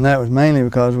 And that was mainly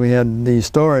because we had these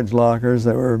storage lockers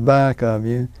that were back of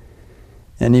you,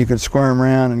 and you could squirm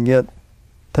around and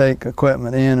take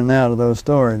equipment in and out of those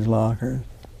storage lockers.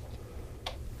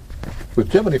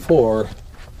 With Gemini 4,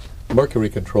 Mercury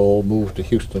control moved to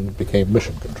Houston, became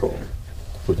mission control.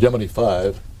 With Gemini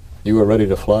 5, you were ready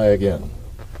to fly again.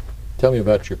 Tell me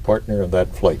about your partner in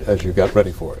that flight as you got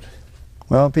ready for it.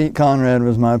 Well, Pete Conrad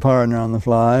was my partner on the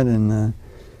flight, and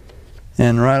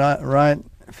right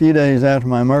a few days after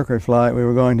my Mercury flight, we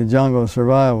were going to jungle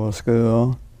survival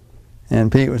school,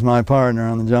 and Pete was my partner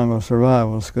on the jungle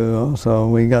survival school, so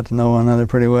we got to know one another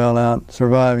pretty well out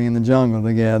surviving in the jungle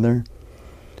together.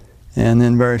 And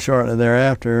then very shortly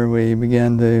thereafter, we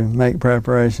began to make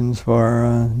preparations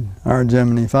for our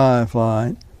Gemini 5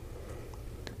 flight,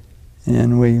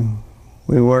 and we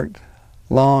worked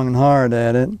long and hard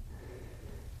at it.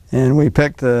 And we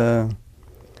picked since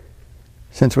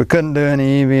we couldn't do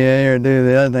any EVA or do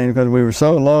the other things because we were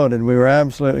so loaded, we were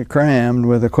absolutely crammed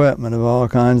with equipment of all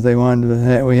kinds. They wanted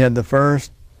to we had the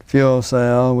first fuel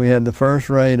cell, we had the first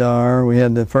radar, we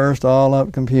had the first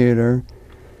all-up computer,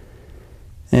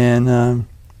 and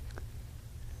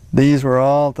these were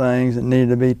all things that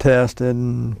needed to be tested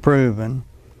and proven.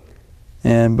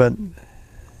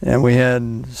 And we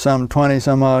had some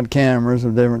 20-some-odd cameras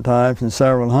of different types and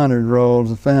several hundred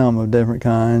rolls of film of different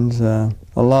kinds, a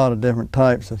lot of different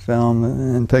types of film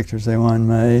and pictures they wanted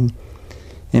made,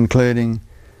 including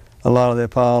a lot of the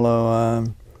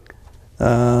Apollo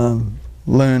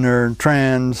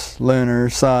trans-lunar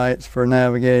sites for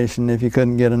navigation if you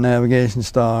couldn't get a navigation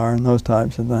star and those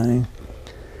types of things.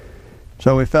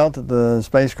 So we felt that the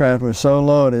spacecraft was so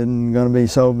loaded and going to be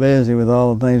so busy with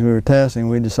all the things we were testing,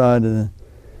 we decided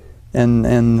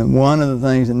and one of the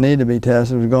things that needed to be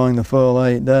tested was going the full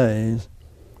 8 days.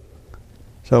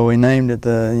 So we named it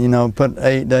put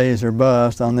 8 days or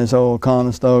bust on this old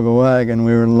Conestoga wagon.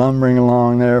 We were lumbering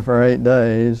along there for 8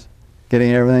 days,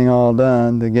 getting everything all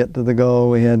done to get to the goal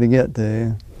we had to get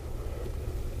to.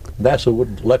 NASA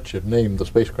wouldn't let you name the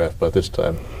spacecraft by this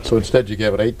time, so instead you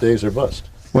gave it 8 days or bust.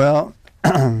 Well,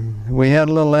 we had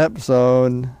a little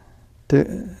episode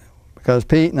because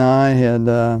Pete and I had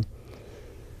the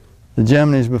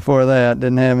Geminis before that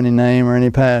didn't have any name or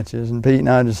any patches, and Pete and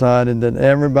I decided that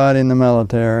everybody in the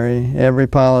military, every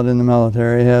pilot in the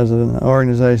military has an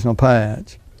organizational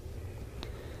patch.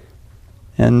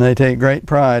 And they take great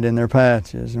pride in their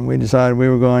patches, and we decided we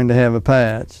were going to have a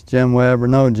patch, Jim Webb or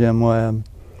no Jim Webb.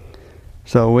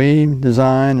 So we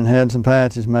designed and had some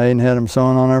patches made and had them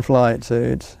sewn on our flight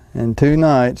suits. And 2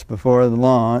 nights before the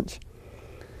launch,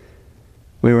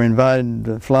 we were invited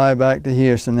to fly back to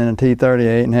Houston in a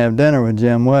T-38 and have dinner with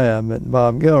Jim Webb at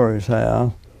Bob Gilruth's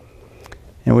house.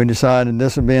 And we decided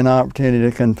this would be an opportunity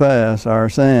to confess our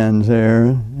sins here.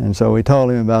 And so we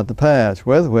told him about the patch,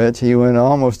 with which he went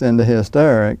almost into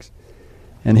hysterics.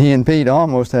 And he and Pete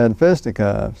almost had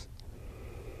fisticuffs.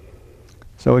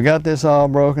 So we got this all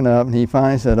broken up, and he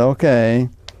finally said, okay,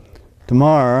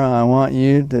 tomorrow I want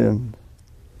you to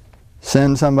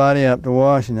send somebody up to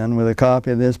Washington with a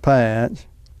copy of this patch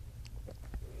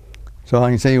so I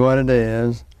can see what it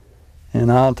is, and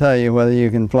I'll tell you whether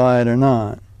you can fly it or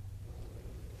not.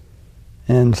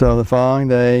 And so the following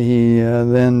day, he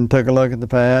then took a look at the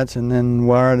patch and then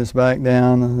wired us back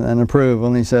down an approval.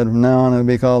 And he said, from now on, it'll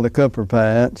be called the Cooper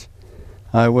patch.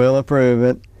 I will approve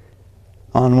it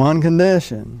on one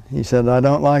condition. He said, I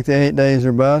don't like the 8 days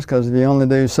or bust, because if you only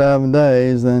do 7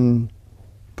 days, then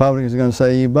the public is going to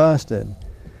say you busted.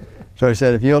 So he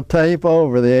said, if you'll tape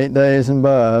over the 8 days and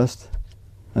bust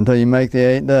until you make the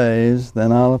 8 days,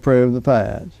 then I'll approve the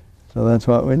patch. So that's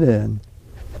what we did.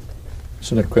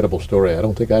 It's an incredible story. I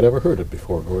don't think I'd ever heard it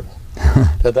before, Gordon.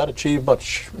 Had that achieved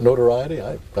much notoriety?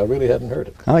 I really hadn't heard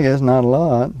it. I guess not a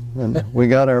lot. But we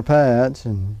got our patch,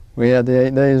 and we had the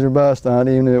 8 days or bust on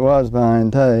it, even if it was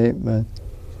behind tape. But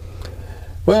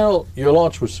well, your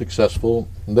launch was successful,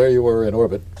 and there you were in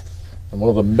orbit. And one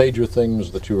of the major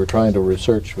things that you were trying to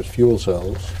research was fuel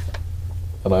cells.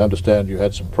 And I understand you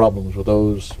had some problems with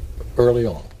those early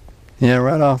on. Yeah,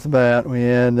 right off the bat, we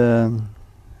had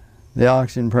the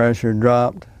oxygen pressure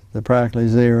dropped to practically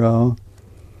zero.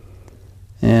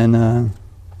 And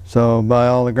so by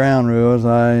all the ground rules,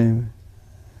 I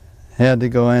had to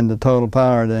go into total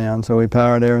power down. So we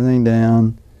powered everything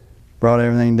down, brought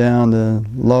everything down to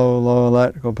low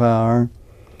electrical power.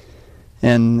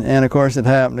 And of course it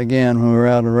happened again when we were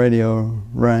out of radio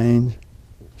range.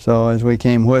 So as we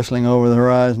came whistling over the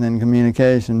horizon in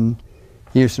communication,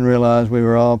 Houston realized we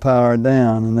were all powered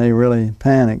down, and they really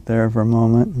panicked there for a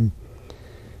moment.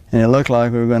 And it looked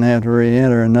like we were going to have to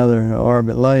re-enter another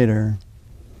orbit later.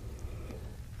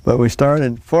 But we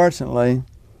started, fortunately,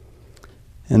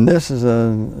 and this is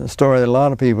a story that a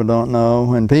lot of people don't know.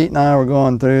 When Pete and I were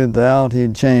going through the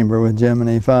altitude chamber with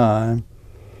Gemini 5,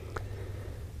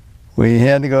 we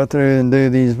had to go through and do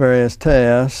these various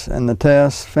tests, and the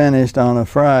tests finished on a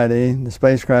Friday. The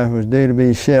spacecraft was due to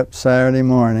be shipped Saturday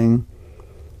morning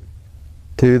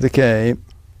to the Cape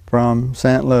from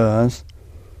St. Louis.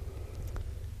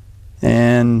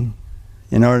 And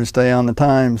in order to stay on the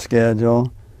time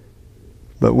schedule.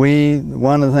 But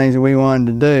one of the things that we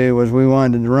wanted to do was we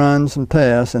wanted to run some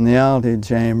tests in the altitude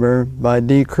chamber by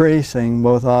decreasing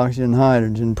both oxygen and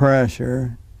hydrogen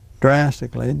pressure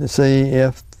drastically to see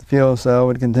if the fuel cell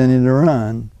would continue to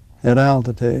run at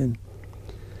altitude.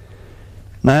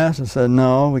 NASA said,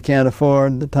 no, we can't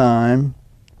afford the time.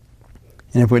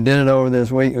 And if we did it over this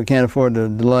week, we can't afford to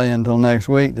delay until next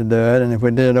week to do it. And if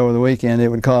we did it over the weekend, it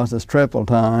would cost us triple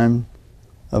time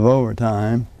of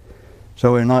overtime.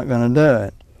 So we're not going to do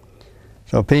it.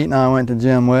 So Pete and I went to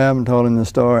Jim Webb and told him the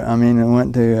story. I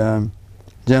went to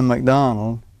Jim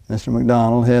McDonald, Mr.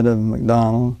 McDonald, head of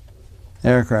McDonald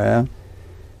Aircraft,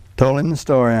 told him the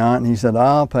story on it, and he said,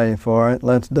 I'll pay for it,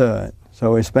 let's do it.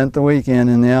 So we spent the weekend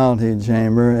in the altitude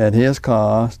chamber at his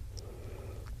cost,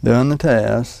 doing the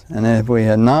test, and if we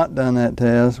had not done that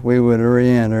test, we would have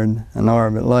re-entered an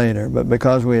orbit later. But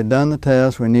because we had done the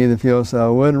test, we knew the fuel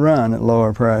cell would run at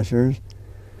lower pressures,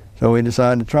 so we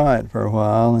decided to try it for a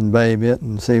while and baby it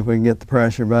and see if we could get the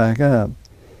pressure back up.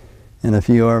 And a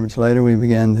few orbits later, we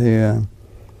began to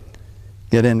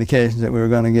get indications that we were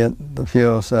going to get the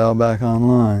fuel cell back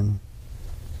online.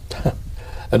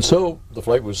 And so the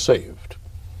flight was saved.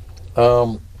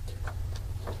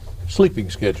 Sleeping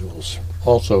schedules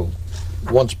also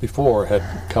once before had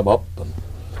come up and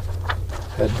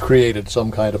had created some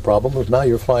kind of problem, but now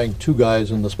you're flying two guys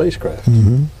in the spacecraft.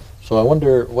 Mm-hmm. So I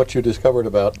wonder what you discovered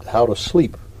about how to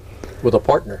sleep with a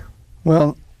partner.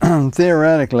 Well,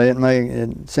 theoretically,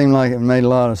 it seemed like it made a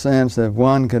lot of sense that if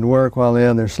one could work while the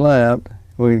other slept,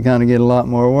 we could kind of get a lot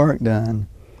more work done.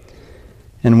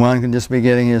 And one could just be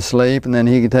getting his sleep, and then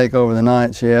he could take over the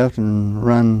night shift and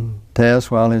run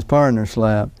tests while his partner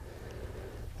slept.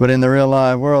 But in the real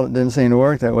live world, it didn't seem to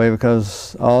work that way,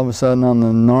 because all of a sudden on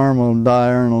the normal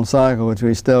diurnal cycle, which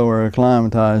we still were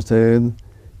acclimatized to,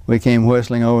 we came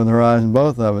whistling over the horizon,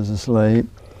 both of us asleep.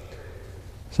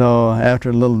 So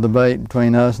after a little debate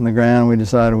between us and the ground, we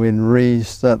decided we'd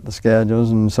reset the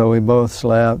schedules, and so we both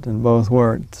slept and both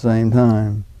worked at the same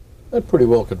time. That pretty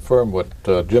well confirmed what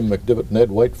Jim McDivitt and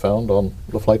Ed White found on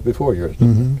the flight before yours,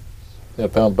 didn't Mm-hmm. it? They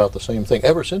had found about the same thing.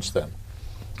 Ever since then,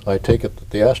 I take it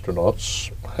that the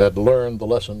astronauts had learned the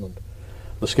lesson, and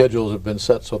the schedules have been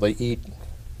set so they eat,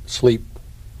 sleep,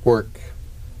 work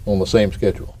on the same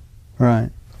schedule. Right.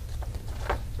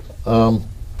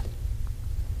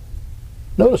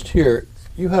 Noticed here,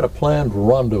 you had a planned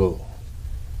rendezvous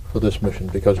for this mission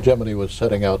because Gemini was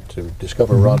setting out to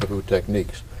discover rendezvous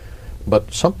techniques.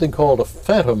 But something called a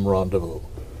phantom rendezvous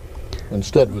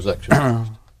instead was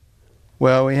exercised.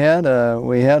 Well, we had a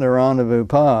rendezvous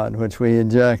pod which we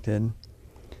ejected,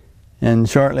 and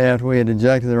shortly after we had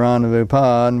ejected the rendezvous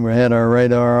pod, we had our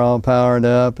radar all powered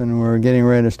up, and we were getting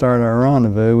ready to start our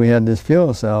rendezvous. We had this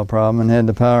fuel cell problem and had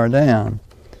to power down,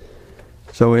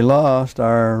 so we lost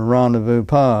our rendezvous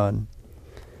pod.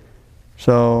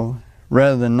 So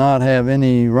rather than not have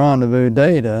any rendezvous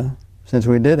data, since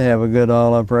we did have a good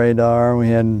all-up radar, we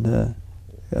had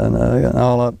an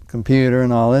all-up computer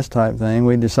and all this type thing,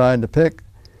 we decided to pick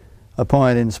a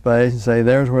point in space and say,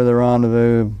 there's where the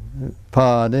rendezvous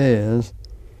pod is,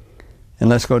 and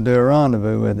let's go do a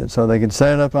rendezvous with it. So they could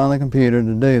set it up on the computer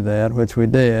to do that, which we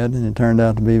did, and it turned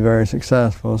out to be very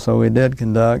successful. So we did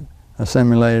conduct a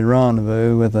simulated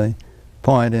rendezvous with a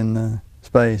point in the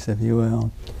space, if you will.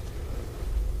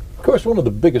 Of course, one of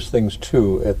the biggest things,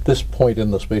 too, at this point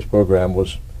in the space program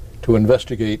was to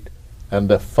investigate and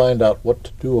to find out what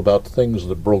to do about things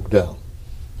that broke down.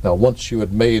 Now, once you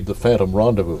had made the Phantom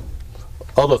rendezvous,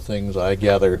 other things, I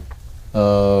gather,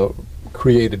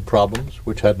 created problems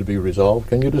which had to be resolved.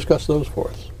 Can you discuss those for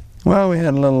us? Well, we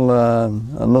had a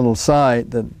little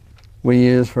site that we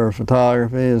used for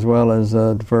photography as well as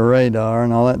for radar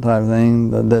and all that type of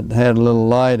thing that had a little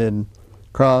lighted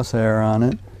crosshair on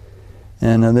it.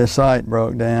 And this site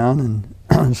broke down,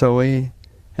 and so we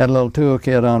had a little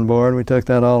toolkit on board. We took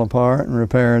that all apart and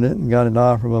repaired it and got it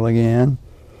operable again.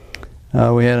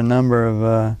 We had a number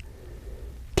of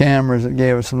cameras that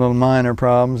gave us some little minor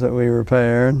problems that we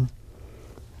repaired.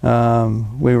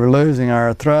 We were losing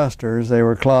our thrusters. They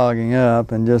were clogging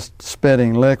up and just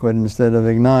spitting liquid instead of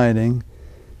igniting.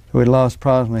 We lost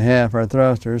approximately half our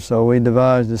thrusters, so we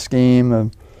devised a scheme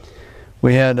of,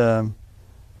 we had a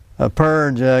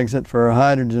purge exit for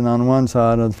hydrogen on one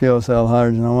side, of the fuel cell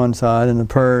hydrogen on one side, and a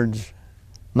purge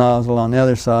nozzle on the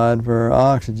other side for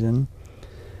oxygen.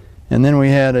 And then we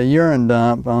had a urine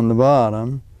dump on the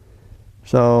bottom,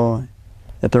 so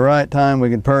at the right time we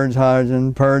could purge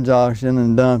hydrogen, purge oxygen,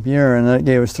 and dump urine. That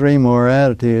gave us 3 more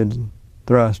attitude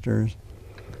thrusters.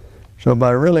 So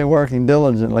by really working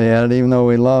diligently at it, even though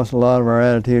we lost a lot of our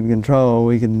attitude control,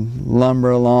 we could lumber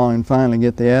along and finally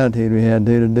get the attitude we had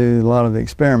to do a lot of the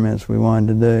experiments we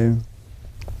wanted to do.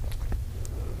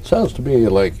 Sounds to me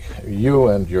like you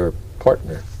and your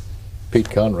partner, Pete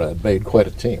Conrad, made quite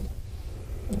a team.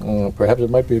 Perhaps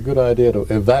it might be a good idea to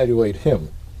evaluate him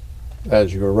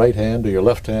as your right hand or your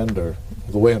left hand, or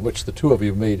the way in which the two of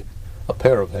you made a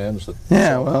pair of hands.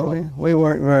 Yeah, well, we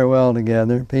worked very well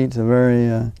together. Pete's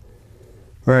a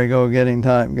very go-getting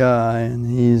type guy, and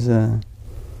he's a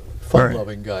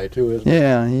fun-loving guy too, isn't he?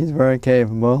 Yeah, he's very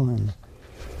capable. And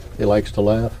he likes to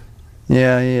laugh.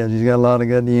 Yeah, he is. He's got a lot of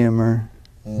good humor.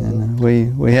 And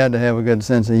we had to have a good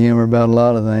sense of humor about a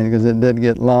lot of things because it did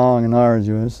get long and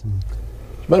arduous.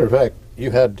 As a matter of fact,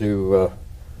 you had to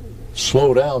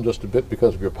slow down just a bit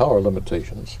because of your power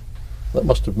limitations. That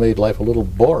must have made life a little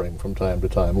boring from time to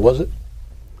time, was it?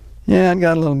 Yeah, it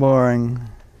got a little boring,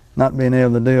 not being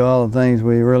able to do all the things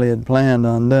we really had planned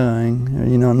on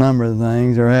doing, you know, a number of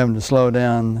things, or having to slow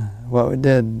down what we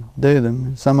did do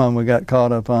them. Some of them we got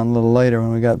caught up on a little later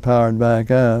when we got powered back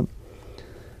up,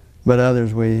 but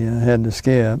others we had to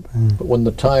skip. But when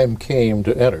the time came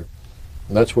to enter,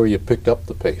 that's where you picked up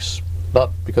the pace,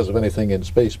 not because of anything in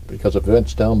space, but because of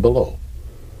events down below.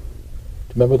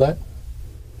 Do you remember that?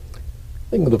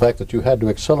 Think of the fact that you had to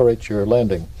accelerate your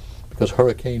landing because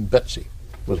Hurricane Betsy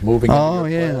was moving into your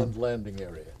planned landing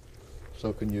area.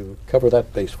 So can you cover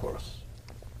that base for us?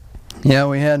 Yeah,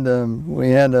 we had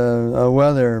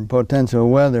a potential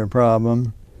weather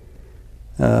problem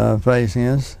facing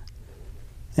us,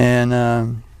 and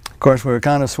of course we were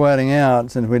kind of sweating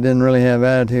out since we didn't really have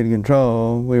attitude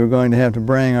control. We were going to have to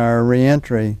bring our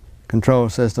re-entry control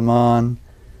system on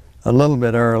a little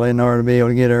bit early in order to be able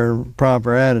to get our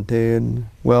proper attitude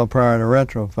well prior to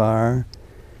retrofire.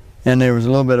 And there was a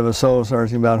little bit of a soul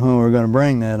searching about when we were going to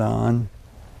bring that on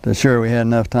to ensure we had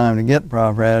enough time to get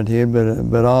proper attitude,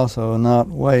 but also not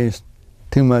waste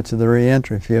too much of the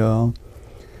re-entry fuel.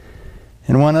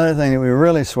 And one other thing that we were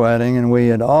really sweating, and we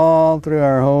had all through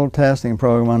our whole testing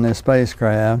program on this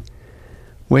spacecraft,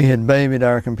 we had babied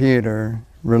our computer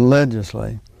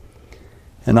religiously.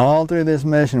 And all through this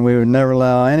mission, we would never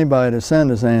allow anybody to send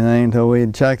us anything until we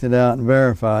had checked it out and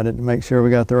verified it to make sure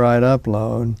we got the right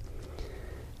upload.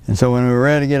 And so when we were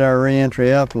ready to get our re-entry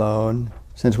upload,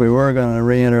 since we were going to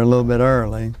re-enter a little bit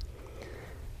early,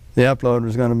 the upload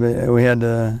was going to be, we had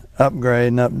to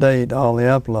upgrade and update all the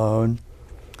upload.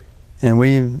 And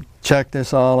we checked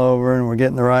this all over, and we're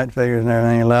getting the right figures and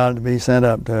everything, allowed it to be sent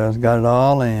up to us, got it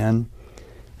all in.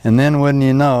 And then wouldn't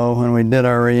you know, when we did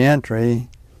our re-entry,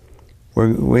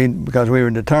 because we were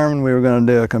determined we were going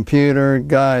to do a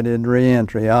computer-guided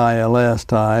reentry, ILS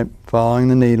type, following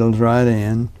the needles right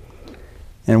in,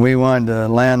 and we wanted to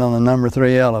land on the number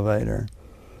 3 elevator.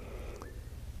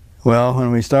 Well,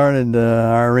 when we started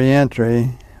our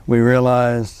reentry, we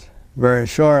realized very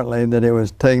shortly that it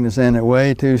was taking us in at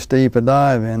way too steep a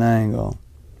dive-in angle.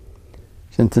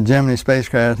 Since the Gemini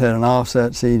spacecraft had an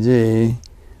offset CG,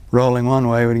 rolling one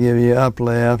way would give you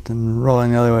uplift, and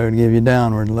rolling the other way would give you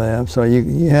downward lift. So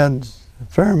you had a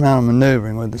fair amount of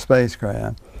maneuvering with the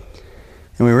spacecraft.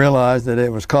 And we realized that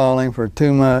it was calling for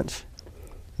too much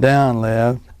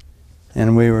downlift,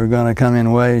 and we were going to come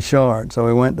in way short. So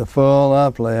we went to full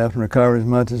uplift and recovered as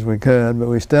much as we could, but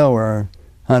we still were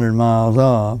 100 miles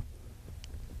off.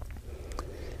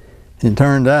 It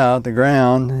turned out the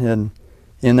ground had,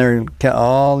 in their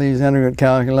all these intricate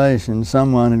calculations,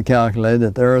 someone had calculated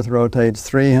that the Earth rotates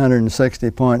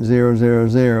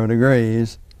 360.000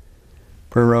 degrees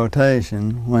per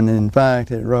rotation, when in fact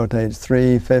it rotates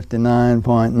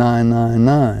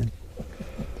 359.999.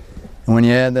 And when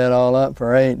you add that all up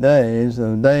for 8 days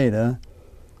of data,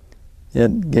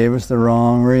 it gave us the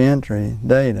wrong reentry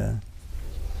data.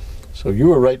 So you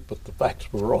were right, but the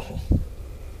facts were wrong.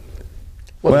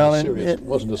 Well,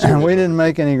 wasn't a serious we didn't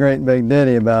make any great big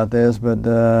ditty about this, but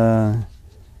the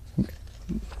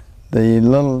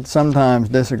little sometimes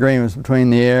disagreements between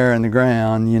the air and the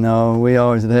ground, you know, we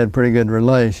always had pretty good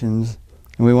relations,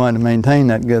 and we wanted to maintain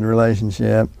that good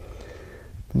relationship.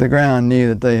 The ground knew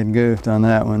that they had goofed on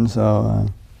that one, so...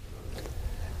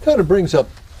 Kind of brings up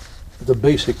the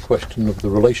basic question of the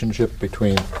relationship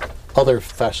between other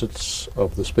facets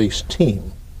of the space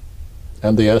team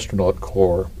and the astronaut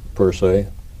corps, per se.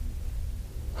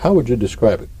 How would you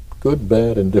describe it? Good,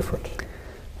 bad, indifferent?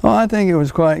 Well, I think it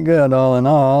was quite good, all in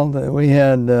all. That we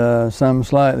had some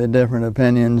slightly different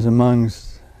opinions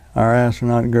amongst our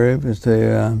astronaut group as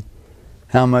to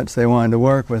how much they wanted to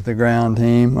work with the ground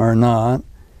team or not.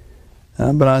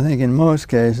 But I think in most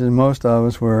cases, most of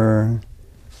us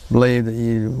believed that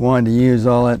you wanted to use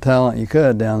all that talent you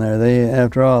could down there.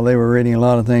 After all, they were reading a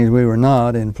lot of things we were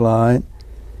not in flight,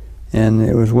 and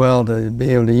it was well to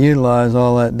be able to utilize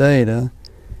all that data.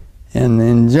 And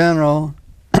in general,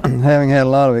 having had a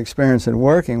lot of experience at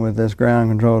working with this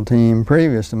ground control team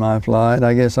previous to my flight,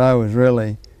 I guess I was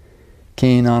really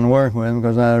keen on working with them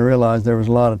because I realized there was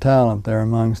a lot of talent there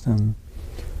amongst them.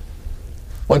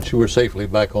 Once you were safely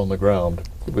back on the ground,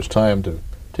 it was time to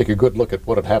take a good look at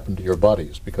what had happened to your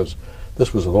bodies, because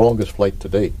this was the longest flight to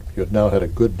date. You had now had a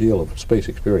good deal of space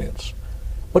experience.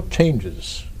 What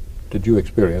changes did you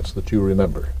experience that you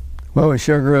remember? Well, we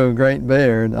sure grew a great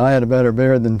beard. I had a better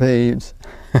beard than Peeps.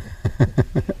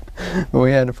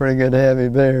 We had a pretty good heavy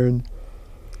beard.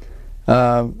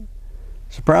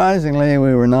 Surprisingly,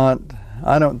 we were not,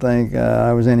 I don't think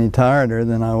I was any tireder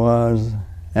than I was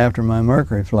after my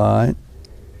Mercury flight.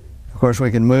 Of course,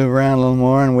 we could move around a little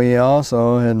more, and we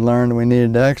also had learned we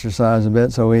needed to exercise a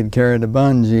bit, so we'd carried a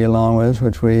bungee along with us,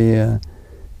 which we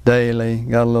daily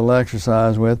got a little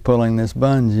exercise with, pulling this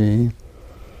bungee.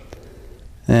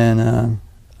 And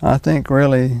I think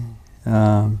really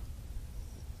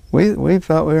we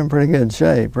felt we were in pretty good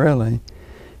shape, really.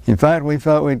 In fact, we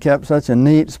felt we'd kept such a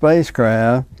neat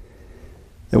spacecraft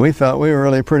that we felt we were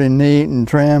really pretty neat and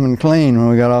trim and clean when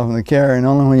we got off in the carrier, and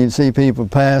only when you'd see people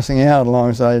passing out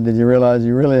alongside did you realize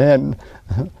you really hadn't,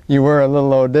 you were a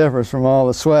little odoriferous from all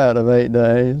the sweat of 8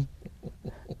 days.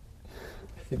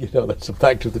 You know, that's a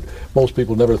factor that most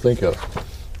people never think of.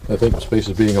 I think of space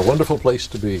as being a wonderful place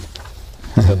to be,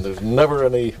 and there's never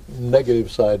any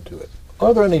negative side to it.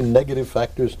 Are there any negative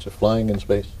factors to flying in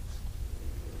space?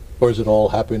 Or is it all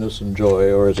happiness and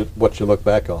joy, or is it what you look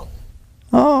back on?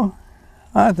 Oh,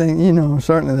 I think, you know,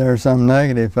 certainly there are some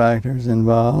negative factors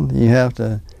involved. You have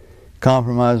to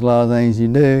compromise a lot of things you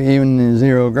do. Even in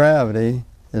zero gravity,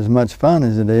 as much fun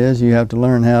as it is, you have to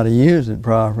learn how to use it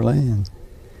properly.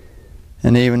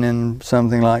 And even in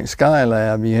something like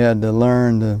Skylab, you had to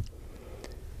learn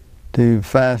to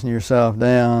fasten yourself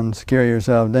down, secure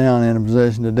yourself down in a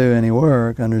position to do any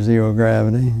work under zero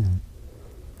gravity.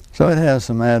 So it has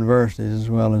some adversities as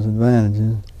well as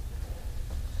advantages.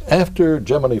 After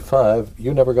Gemini 5,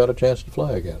 you never got a chance to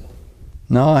fly again.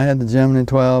 No, I had the Gemini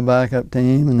 12 backup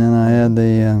team, and then I had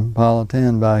the Apollo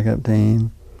 10 backup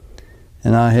team.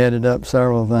 And I headed up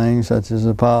several things, such as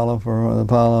Apollo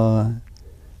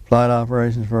flight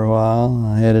operations for a while.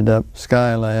 I headed up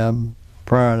Skylab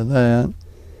prior to that.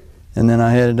 And then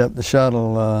I headed up the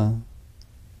shuttle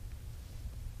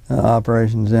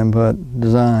operations input,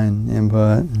 design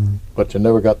input. But you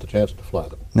never got the chance to fly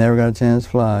them? Never got a chance to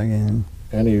fly again.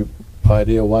 Any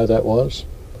idea why that was?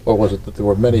 Or was it that there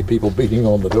were many people beating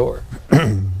on the door?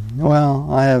 Well,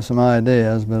 I have some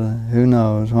ideas, but who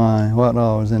knows what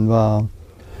all was involved.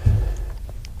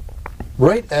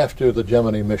 Right after the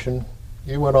Gemini mission,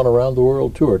 you went on a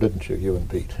round-the-world tour, didn't you, you and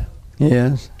Pete?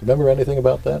 Yes. Do you remember anything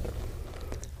about that?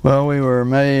 Well, we were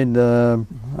made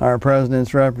our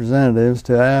president's representatives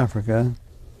to Africa,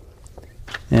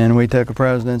 and we took a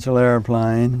presidential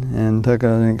airplane and took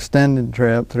an extended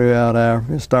trip throughout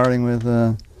Africa, starting with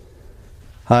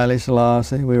Haile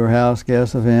Selassie. We were house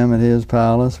guests of him at his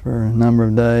palace for a number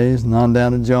of days, and on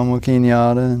down to Jomo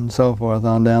Kenyatta and so forth,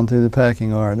 on down through the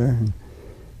pecking order. And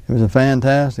it was a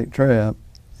fantastic trip,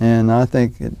 and I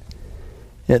think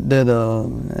it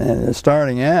did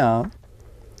starting out,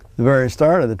 the very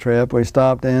start of the trip, we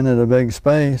stopped in at a big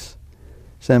space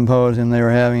symposium they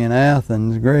were having in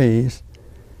Athens, Greece,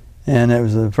 and it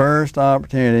was the first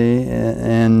opportunity,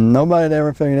 and nobody had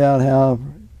ever figured out how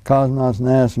cosmonauts and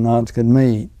astronauts could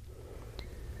meet.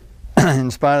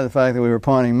 In spite of the fact that we were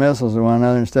pointing missiles at one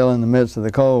another and still in the midst of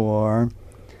the Cold War,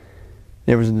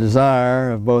 it was a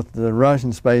desire of both the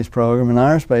Russian space program and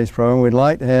our space program. We'd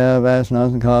like to have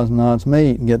astronauts and cosmonauts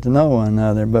meet and get to know one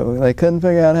another, but they couldn't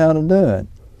figure out how to do it.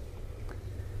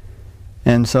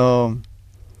 And so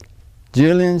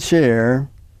Julian Scheer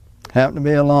happened to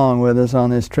be along with us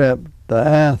on this trip to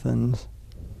Athens.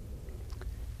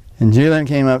 And Julian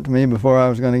came up to me before I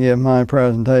was going to give my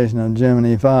presentation of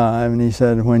Gemini 5, and he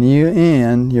said, when you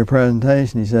end your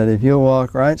presentation, he said, if you'll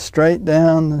walk right straight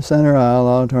down the center aisle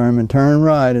auditorium and turn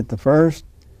right at the first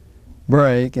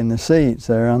break in the seats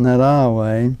there on that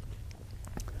aisleway,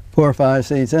 4 or 5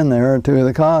 seats in there are 2 of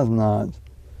the cosmonauts.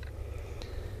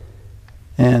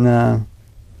 And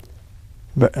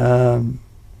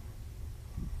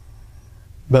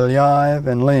Belyaev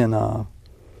and Leonov.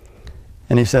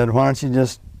 And he said, why don't you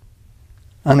just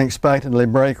unexpectedly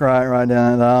break right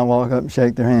down the aisle, walk up and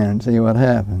shake their hand and see what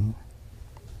happens.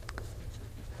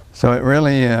 So it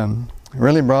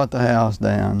really brought the house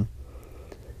down.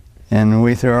 And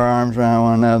we threw our arms around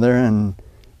one another,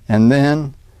 and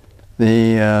then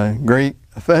the Greek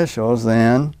officials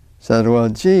then said, well,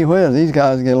 gee whiz, these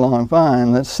guys get along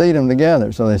fine, let's seat them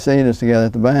together. So they seated us together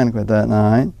at the banquet that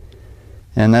night.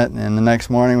 And the next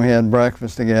morning we had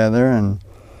breakfast together, and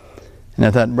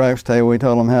at that breakfast table we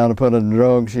told them how to put a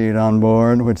drogue chute on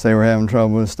board, which they were having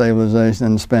trouble with stabilization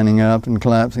and spinning up and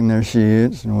collapsing their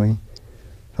chutes, and we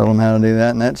told them how to do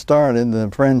that, and that started the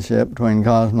friendship between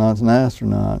cosmonauts and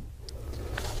astronauts.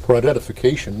 For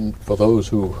identification, for those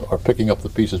who are picking up the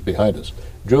pieces behind us,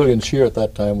 Julian Scheer at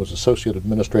that time was Associate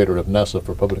Administrator of NASA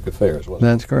for Public Affairs, wasn't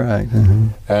he? That's correct. Mm-hmm.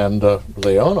 And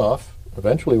Leonov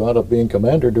eventually wound up being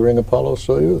commander during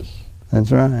Apollo-Soyuz.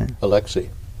 That's right. Alexei.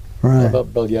 Right. How about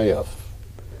Belyaev?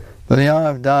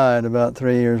 Belyaev died about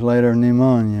 3 years later of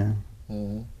pneumonia.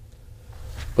 Mm-hmm.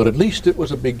 But at least it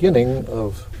was a beginning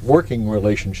of working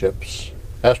relationships,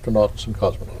 astronauts and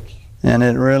cosmonauts. And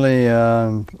it really,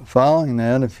 following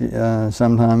that,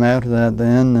 sometime after that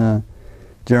then,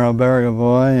 General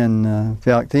Beregovoy and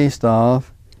Feoktistov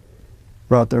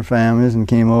brought their families and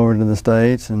came over to the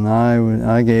States, and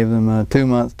I gave them a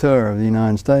 2-month tour of the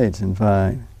United States, in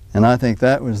fact. And I think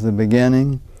that was the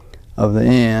beginning of the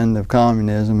end of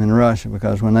communism in Russia,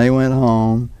 because when they went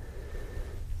home,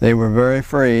 they were very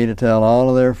free to tell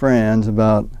all of their friends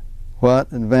about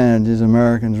what advantages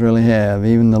Americans really have,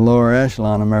 even the lower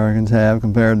echelon Americans have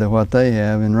compared to what they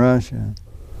have in Russia.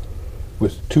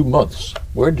 With 2 months,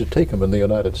 where'd you take them in the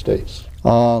United States?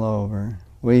 All over.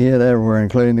 We hit everywhere,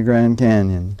 including the Grand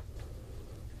Canyon.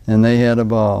 And they had a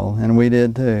ball, and we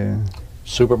did too.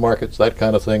 Supermarkets, that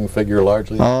kind of thing, figure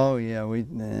largely? Oh yeah,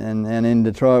 and in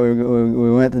Detroit,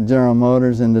 we went to General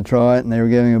Motors in Detroit, and they were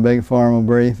giving a big formal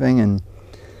briefing,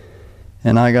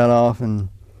 and I got off and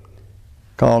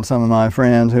called some of my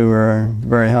friends who were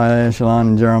very high echelon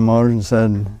in General Motors and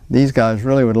said, these guys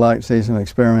really would like to see some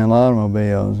experimental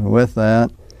automobiles. And with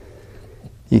that,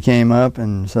 he came up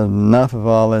and said, enough of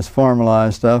all this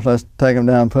formalized stuff, let's take them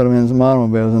down and put them in some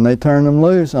automobiles. And they turned them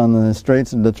loose on the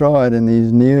streets of Detroit in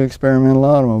these new experimental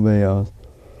automobiles.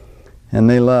 And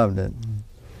they loved it.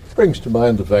 Brings to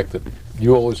mind the fact that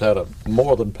you always had a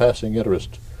more than passing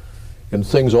interest in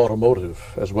things automotive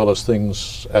as well as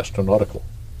things astronautical.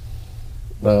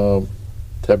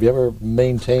 Have you ever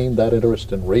maintained that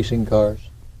interest in racing cars?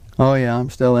 Oh yeah, I'm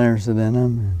still interested in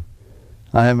them.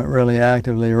 I haven't really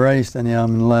actively raced any of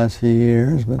them in the last few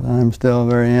years, but I'm still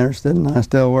very interested, and I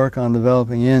still work on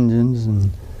developing engines.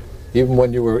 And even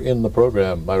when you were in the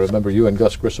program, I remember you and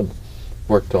Gus Grissom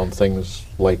worked on things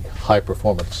like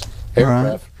high-performance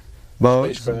aircraft,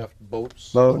 boats, spacecraft,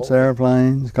 boats,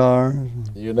 airplanes, cars.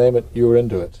 You name it, you were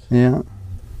into it. Yeah.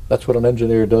 That's what an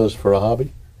engineer does for a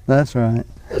hobby? That's right.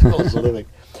 As well as a living.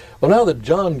 Well, now that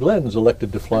John Glenn's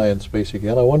elected to fly in space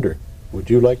again, I wonder,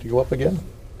 would you like to go up again?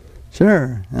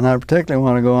 Sure, and I particularly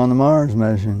want to go on the Mars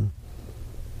mission.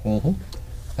 Mm-hmm.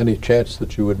 Any chance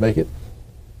that you would make it?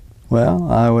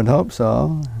 Well, I would hope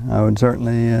so. I would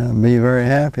certainly be very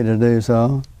happy to do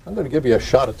so. I'm going to give you a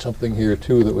shot at something here,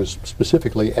 too, that was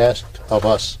specifically asked of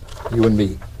us, you and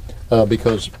me,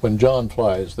 because when John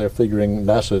flies,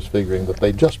 NASA's figuring that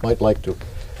they just might like to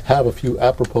have a few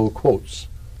apropos quotes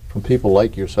from people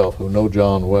like yourself who know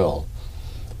John well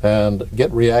and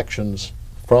get reactions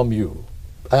from you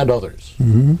and others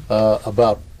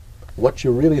about what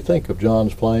you really think of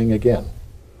John's flying again.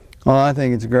 Well, I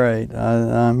think it's great.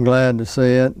 I'm glad to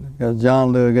see it because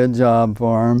John will do a good job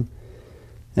for him.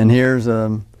 And here's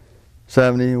a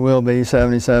will be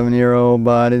 77-year-old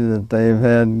body that they've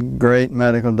had great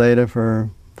medical data for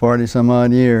 40 some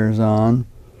odd years on.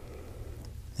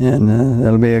 And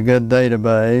it'll be a good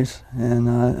database. And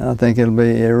I think it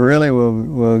really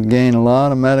will gain a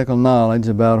lot of medical knowledge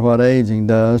about what aging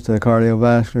does to the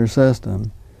cardiovascular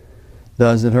system.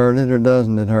 Does it hurt it or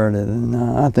doesn't it hurt it? And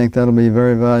I think that'll be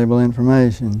very valuable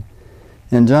information.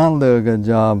 And John will do a good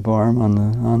job for him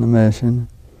on the mission.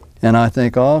 And I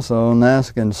think also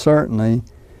NASA can certainly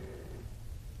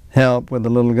help with a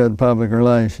little good public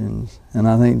relations. And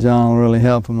I think John will really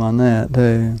help him on that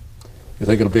too. You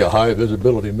think it'll be a high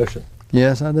visibility mission?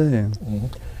 Yes, I do. Mm-hmm.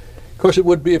 Of course it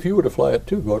would be if you were to fly it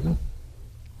too, Gordon.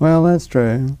 Well, that's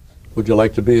true. Would you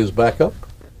like to be his backup?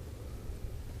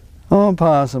 Oh,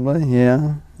 possibly,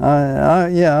 yeah.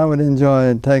 I would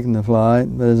enjoy taking the flight,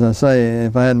 but as I say,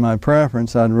 if I had my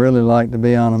preference, I'd really like to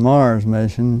be on a Mars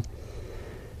mission,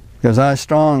 because I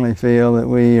strongly feel that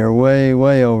we are way,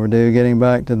 way overdue getting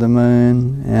back to the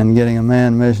moon and getting a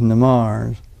manned mission to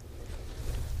Mars.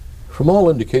 From all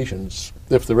indications,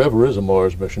 if there ever is a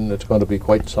Mars mission, it's going to be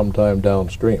quite some time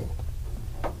downstream.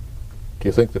 Do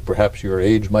you think that perhaps your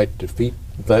age might defeat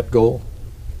that goal?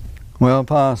 Well,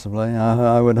 possibly.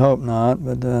 I would hope not,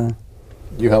 but...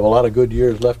 You have a lot of good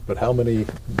years left, but how many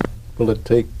will it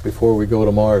take before we go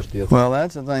to Mars, do you think? Well,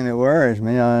 that's the thing that worries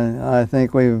me. I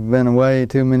think we've been away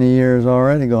too many years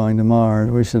already going to Mars.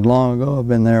 We should long ago have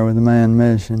been there with a manned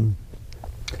mission.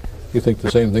 You think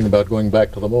the same thing about going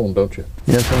back to the moon, don't you?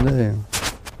 Yes, I do.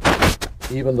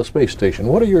 Even the space station.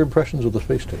 What are your impressions of the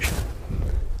space station?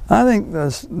 I think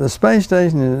the space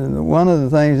station, one of the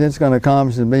things it's going to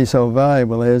accomplish to be so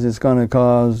valuable is it's going to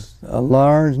cause a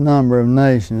large number of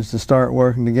nations to start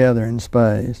working together in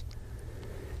space.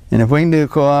 And if we can do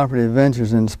cooperative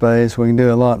ventures in space, we can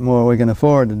do a lot more. We can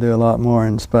afford to do a lot more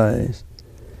in space.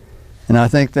 And I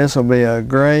think this will be a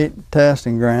great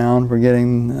testing ground for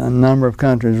getting a number of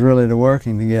countries really to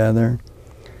working together.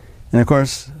 And of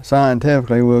course,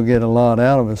 scientifically, we'll get a lot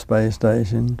out of a space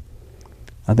station.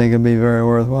 I think it'd be very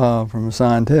worthwhile from a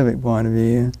scientific point of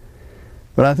view.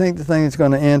 But I think the thing that's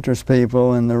going to interest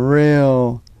people in the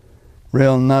real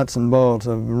nuts and bolts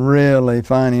of really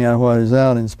finding out what is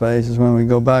out in space is when we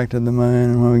go back to the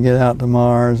moon and when we get out to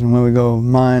Mars and when we go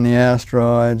mine the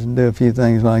asteroids and do a few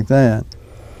things like that.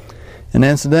 And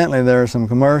incidentally, there are some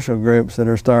commercial groups that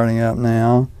are starting up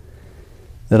now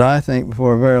that I think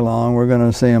before very long we're going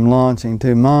to see them launching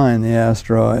to mine the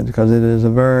asteroids because it is a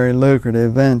very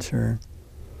lucrative venture.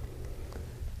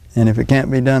 And if it can't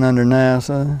be done under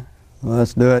NASA, well,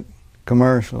 let's do it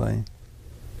commercially.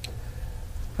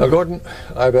 Now, Gordon,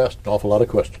 I've asked an awful lot of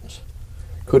questions.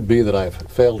 Could be that I've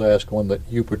failed to ask one that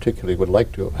you particularly would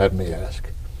like to have had me ask.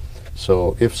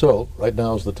 So, if so, right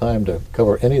now is the time to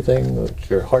cover anything that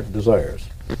your heart desires.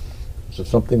 Is it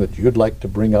something that you'd like to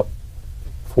bring up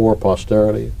for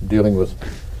posterity, dealing with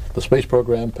the space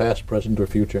program, past, present, or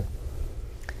future?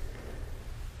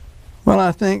 Well,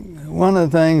 I think one of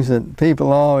the things that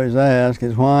people always ask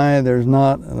is why there's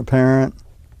not an apparent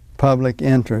public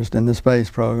interest in the space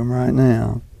program right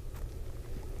now.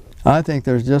 I think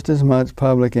there's just as much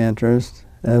public interest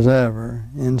as ever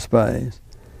in space.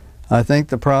 I think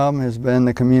the problem has been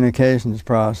the communications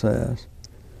process.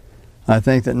 I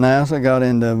think that NASA got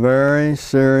into a very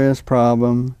serious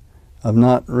problem of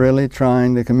not really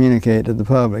trying to communicate to the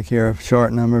public here a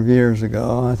short number of years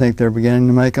ago. I think they're beginning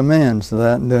to make amends to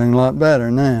that and doing a lot better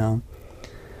now.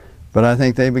 But I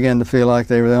think they began to feel like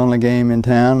they were the only game in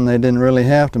town and they didn't really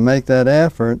have to make that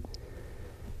effort.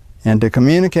 And to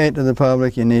communicate to the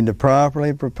public, you need to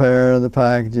properly prepare the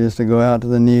packages to go out to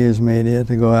the news media,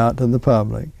 to go out to the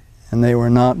public. And they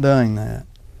were not doing that.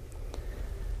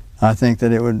 I think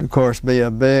that it would, of course, be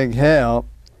a big help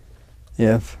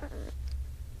if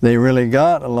they really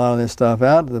got a lot of this stuff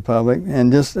out to the public.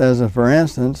 And just as a for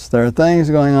instance, there are things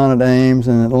going on at Ames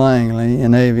and at Langley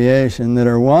in aviation that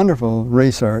are wonderful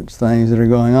research things that are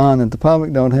going on that the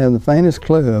public don't have the faintest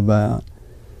clue about.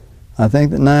 I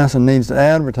think that NASA needs to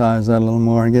advertise that a little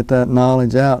more and get that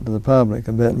knowledge out to the public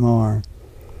a bit more.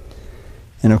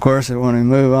 And of course, when we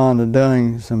move on to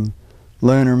doing some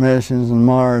lunar missions and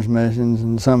Mars missions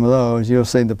and some of those, you'll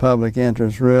see the public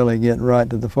interest really get right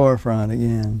to the forefront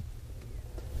again.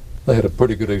 They had a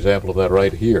pretty good example of that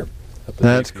right here. At the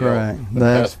That's DPL. correct. The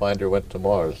Pathfinder went to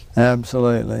Mars.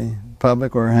 Absolutely.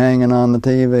 Public were hanging on the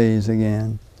TVs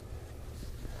again.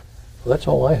 Well, that's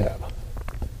all I have.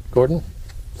 Gordon,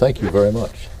 thank you very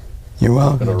much. You're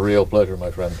welcome. It's been a real pleasure,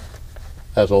 my friend,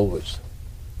 as always.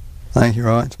 Thank you,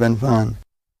 Roy. It's been fun.